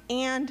life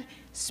and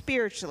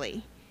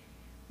spiritually,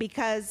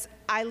 because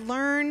I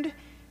learned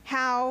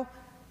how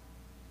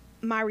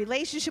my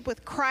relationship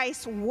with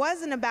Christ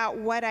wasn't about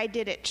what I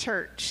did at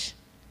church.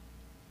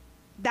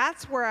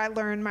 That's where I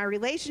learned my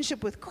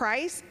relationship with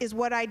Christ is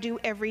what I do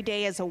every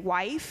day as a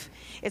wife.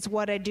 It's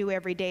what I do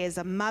every day as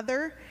a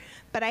mother.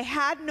 But I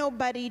had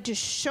nobody to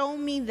show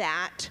me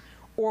that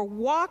or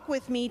walk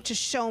with me to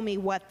show me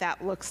what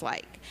that looks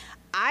like.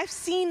 I've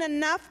seen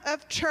enough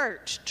of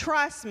church,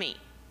 trust me.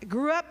 I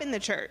grew up in the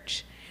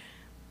church.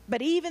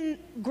 But even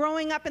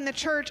growing up in the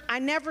church, I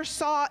never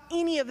saw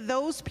any of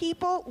those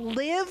people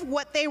live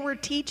what they were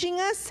teaching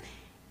us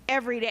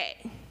every day.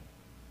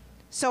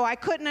 So I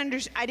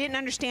didn't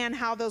understand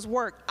how those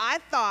work. I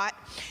thought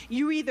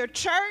you're either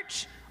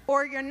church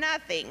or you're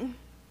nothing.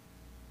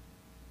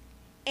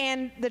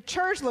 And the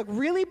church looked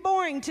really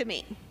boring to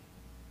me.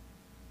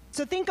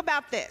 So think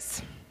about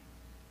this.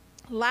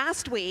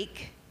 Last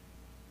week,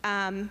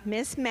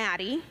 Miss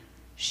Maddie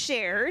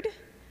shared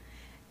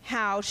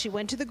how she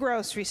went to the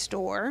grocery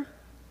store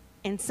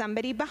and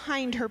somebody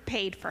behind her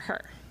paid for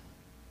her,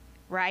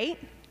 right?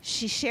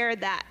 She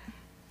shared that.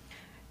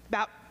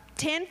 About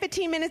 10,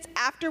 15 minutes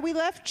after we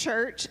left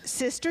church,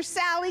 Sister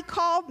Sally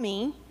called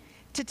me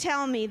to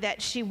tell me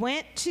that she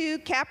went to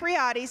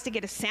Capriati's to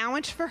get a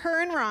sandwich for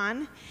her and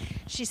Ron.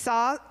 She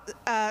saw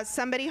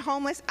somebody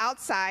homeless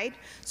outside,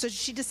 so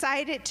she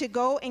decided to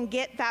go and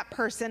get that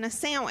person a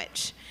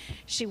sandwich.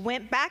 She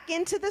went back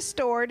into the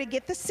store to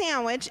get the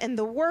sandwich, and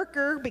the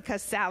worker,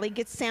 because Sally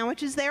gets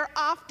sandwiches there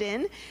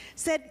often,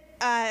 said,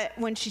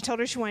 when she told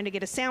her she wanted to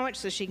get a sandwich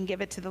so she can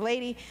give it to the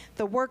lady,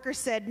 the worker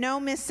said, no,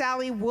 Miss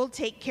Sally, we'll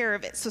take care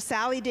of it. So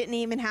Sally didn't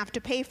even have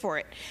to pay for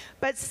it.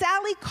 But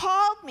Sally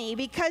called me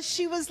because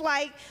she was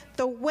like,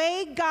 the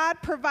way God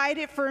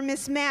provided for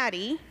Miss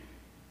Maddie,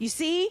 you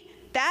see,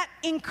 that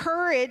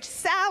encouraged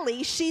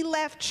Sally. She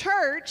left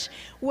church,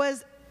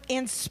 was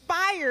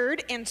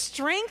inspired and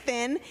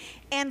strengthened,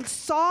 and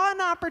saw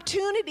an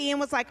opportunity and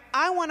was like,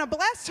 I want to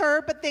bless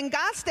her. But then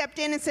God stepped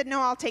in and said,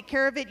 no, I'll take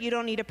care of it. You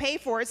don't need to pay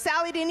for it.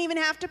 Sally didn't even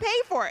have to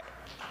pay for it.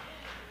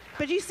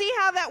 But you see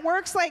how that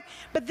works?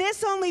 But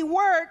this only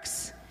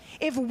works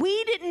if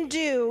we didn't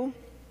do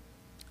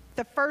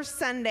the first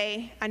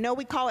Sunday. I know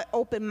we call it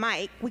open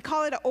mic. We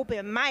call it an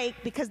open mic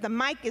because the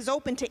mic is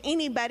open to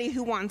anybody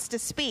who wants to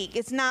speak.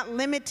 It's not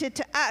limited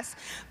to us.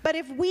 But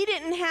if we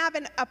didn't have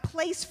a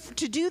place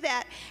to do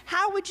that,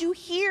 how would you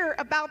hear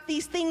about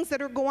these things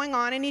that are going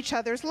on in each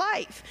other's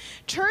life?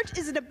 Church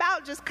isn't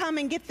about just come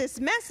and get this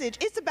message.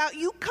 It's about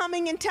you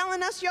coming and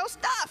telling us your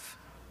stuff.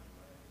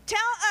 Tell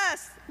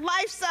us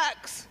life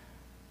sucks.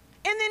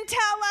 And then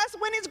tell us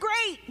when it's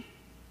great,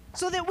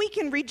 so that we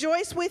can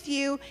rejoice with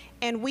you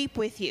and weep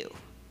with you.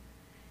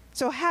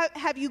 So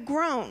have you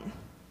grown?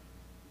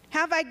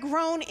 Have I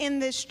grown in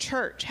this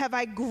church? Have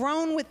I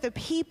grown with the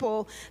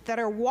people that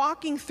are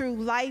walking through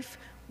life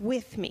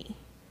with me?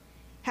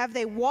 Have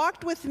they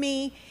walked with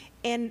me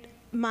in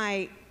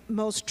my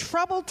most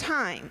troubled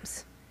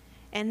times?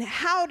 And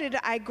how did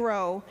I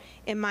grow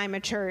in my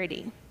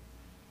maturity?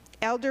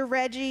 Elder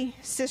Reggie,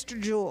 Sister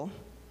Jewel,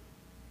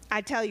 I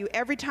tell you,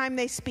 every time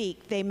they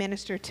speak, they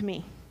minister to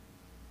me.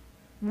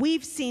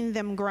 We've seen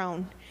them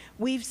grown.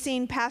 We've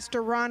seen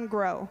Pastor Ron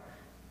grow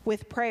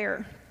with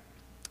prayer,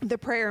 the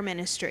prayer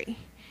ministry.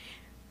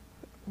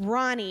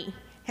 Ronnie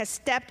has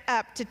stepped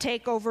up to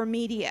take over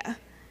media.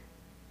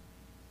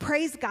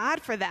 Praise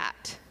God for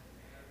that.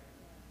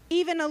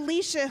 Even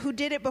Alicia, who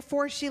did it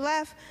before she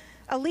left,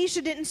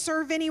 Alicia didn't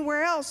serve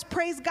anywhere else.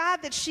 Praise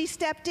God that she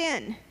stepped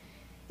in.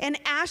 And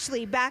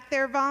Ashley back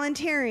there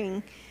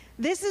volunteering.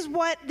 This is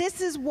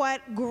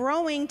what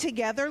growing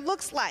together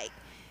looks like.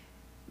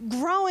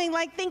 Growing,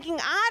 like thinking,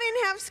 I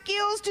didn't have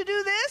skills to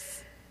do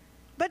this,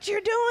 but you're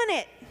doing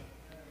it.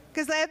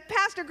 Because like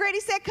Pastor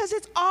Grady said, because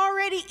it's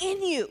already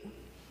in you.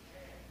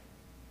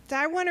 So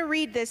I want to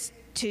read this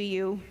to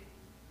you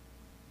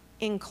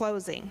in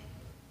closing.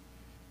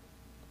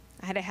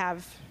 I had to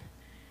have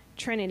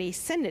Trinity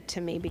send it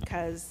to me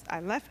because I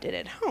left it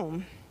at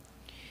home.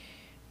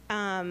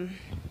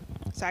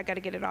 So I got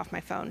to get it off my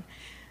phone.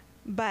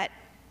 But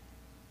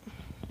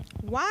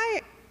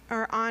why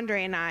are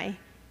Andre and I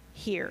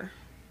here?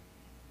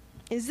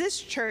 Is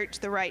this church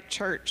the right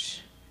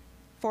church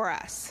for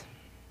us?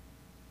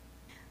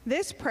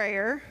 This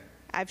prayer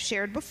I've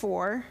shared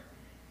before.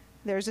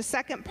 There's a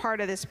second part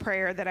of this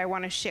prayer that I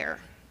want to share.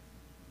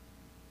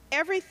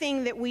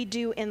 Everything that we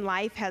do in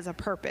life has a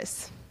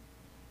purpose.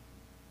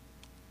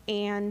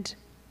 And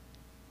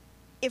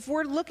if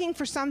we're looking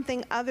for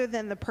something other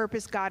than the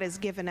purpose God has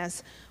given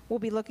us, we'll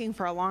be looking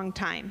for a long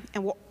time,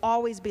 and we'll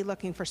always be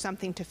looking for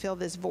something to fill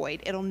this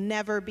void. It'll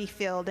never be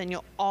filled, and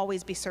you'll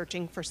always be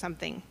searching for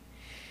something.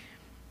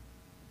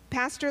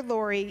 Pastor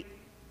Lori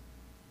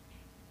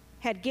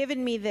had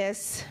given me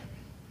this.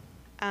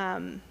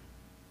 It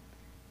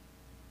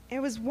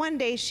was one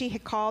day she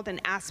had called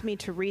and asked me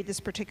to read this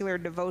particular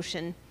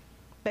devotion,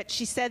 but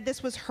she said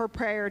this was her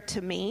prayer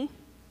to me.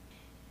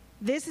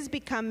 This has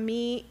become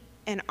me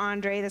and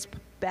Andre, that's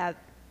bad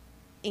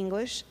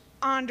English,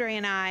 Andre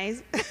and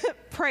I's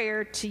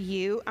prayer to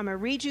you. I'm going to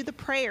read you the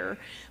prayer,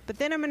 but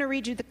then I'm going to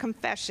read you the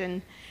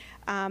confession.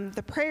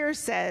 The prayer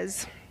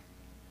says,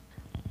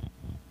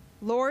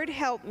 Lord,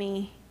 help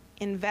me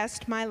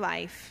invest my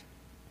life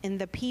in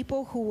the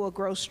people who will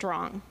grow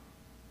strong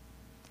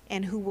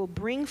and who will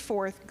bring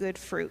forth good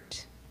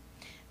fruit.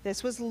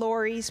 This was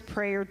Lori's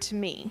prayer to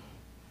me.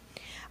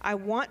 I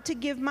want to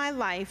give my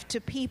life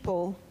to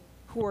people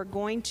who are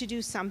going to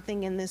do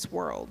something in this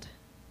world.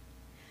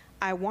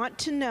 I want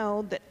to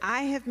know that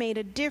I have made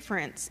a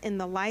difference in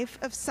the life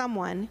of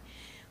someone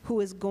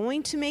who is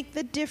going to make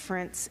the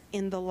difference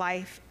in the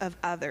life of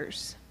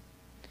others.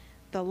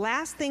 The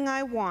last thing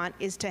I want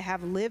is to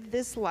have lived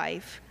this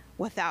life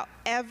without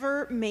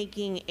ever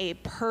making a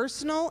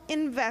personal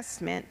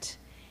investment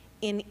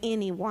in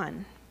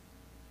anyone.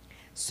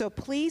 So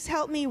please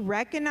help me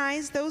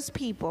recognize those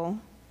people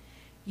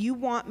you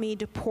want me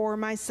to pour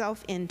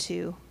myself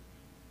into.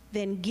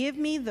 Then give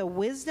me the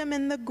wisdom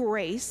and the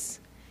grace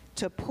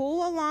to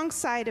pull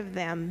alongside of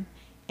them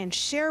and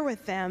share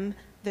with them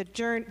the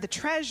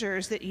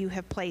treasures that you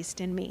have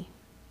placed in me.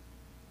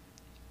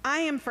 I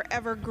am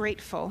forever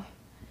grateful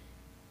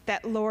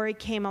that Lori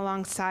came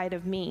alongside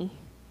of me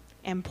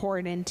and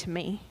poured into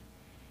me.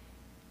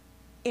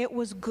 It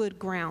was good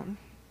ground.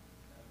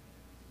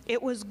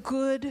 It was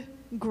good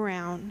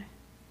ground,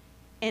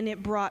 and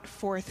it brought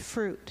forth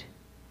fruit.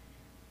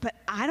 But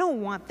I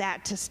don't want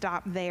that to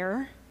stop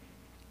there.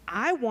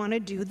 I want to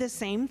do the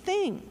same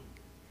thing.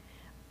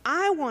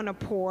 I want to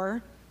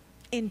pour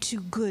into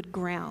good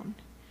ground,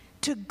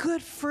 to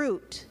good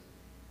fruit.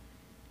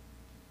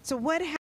 So what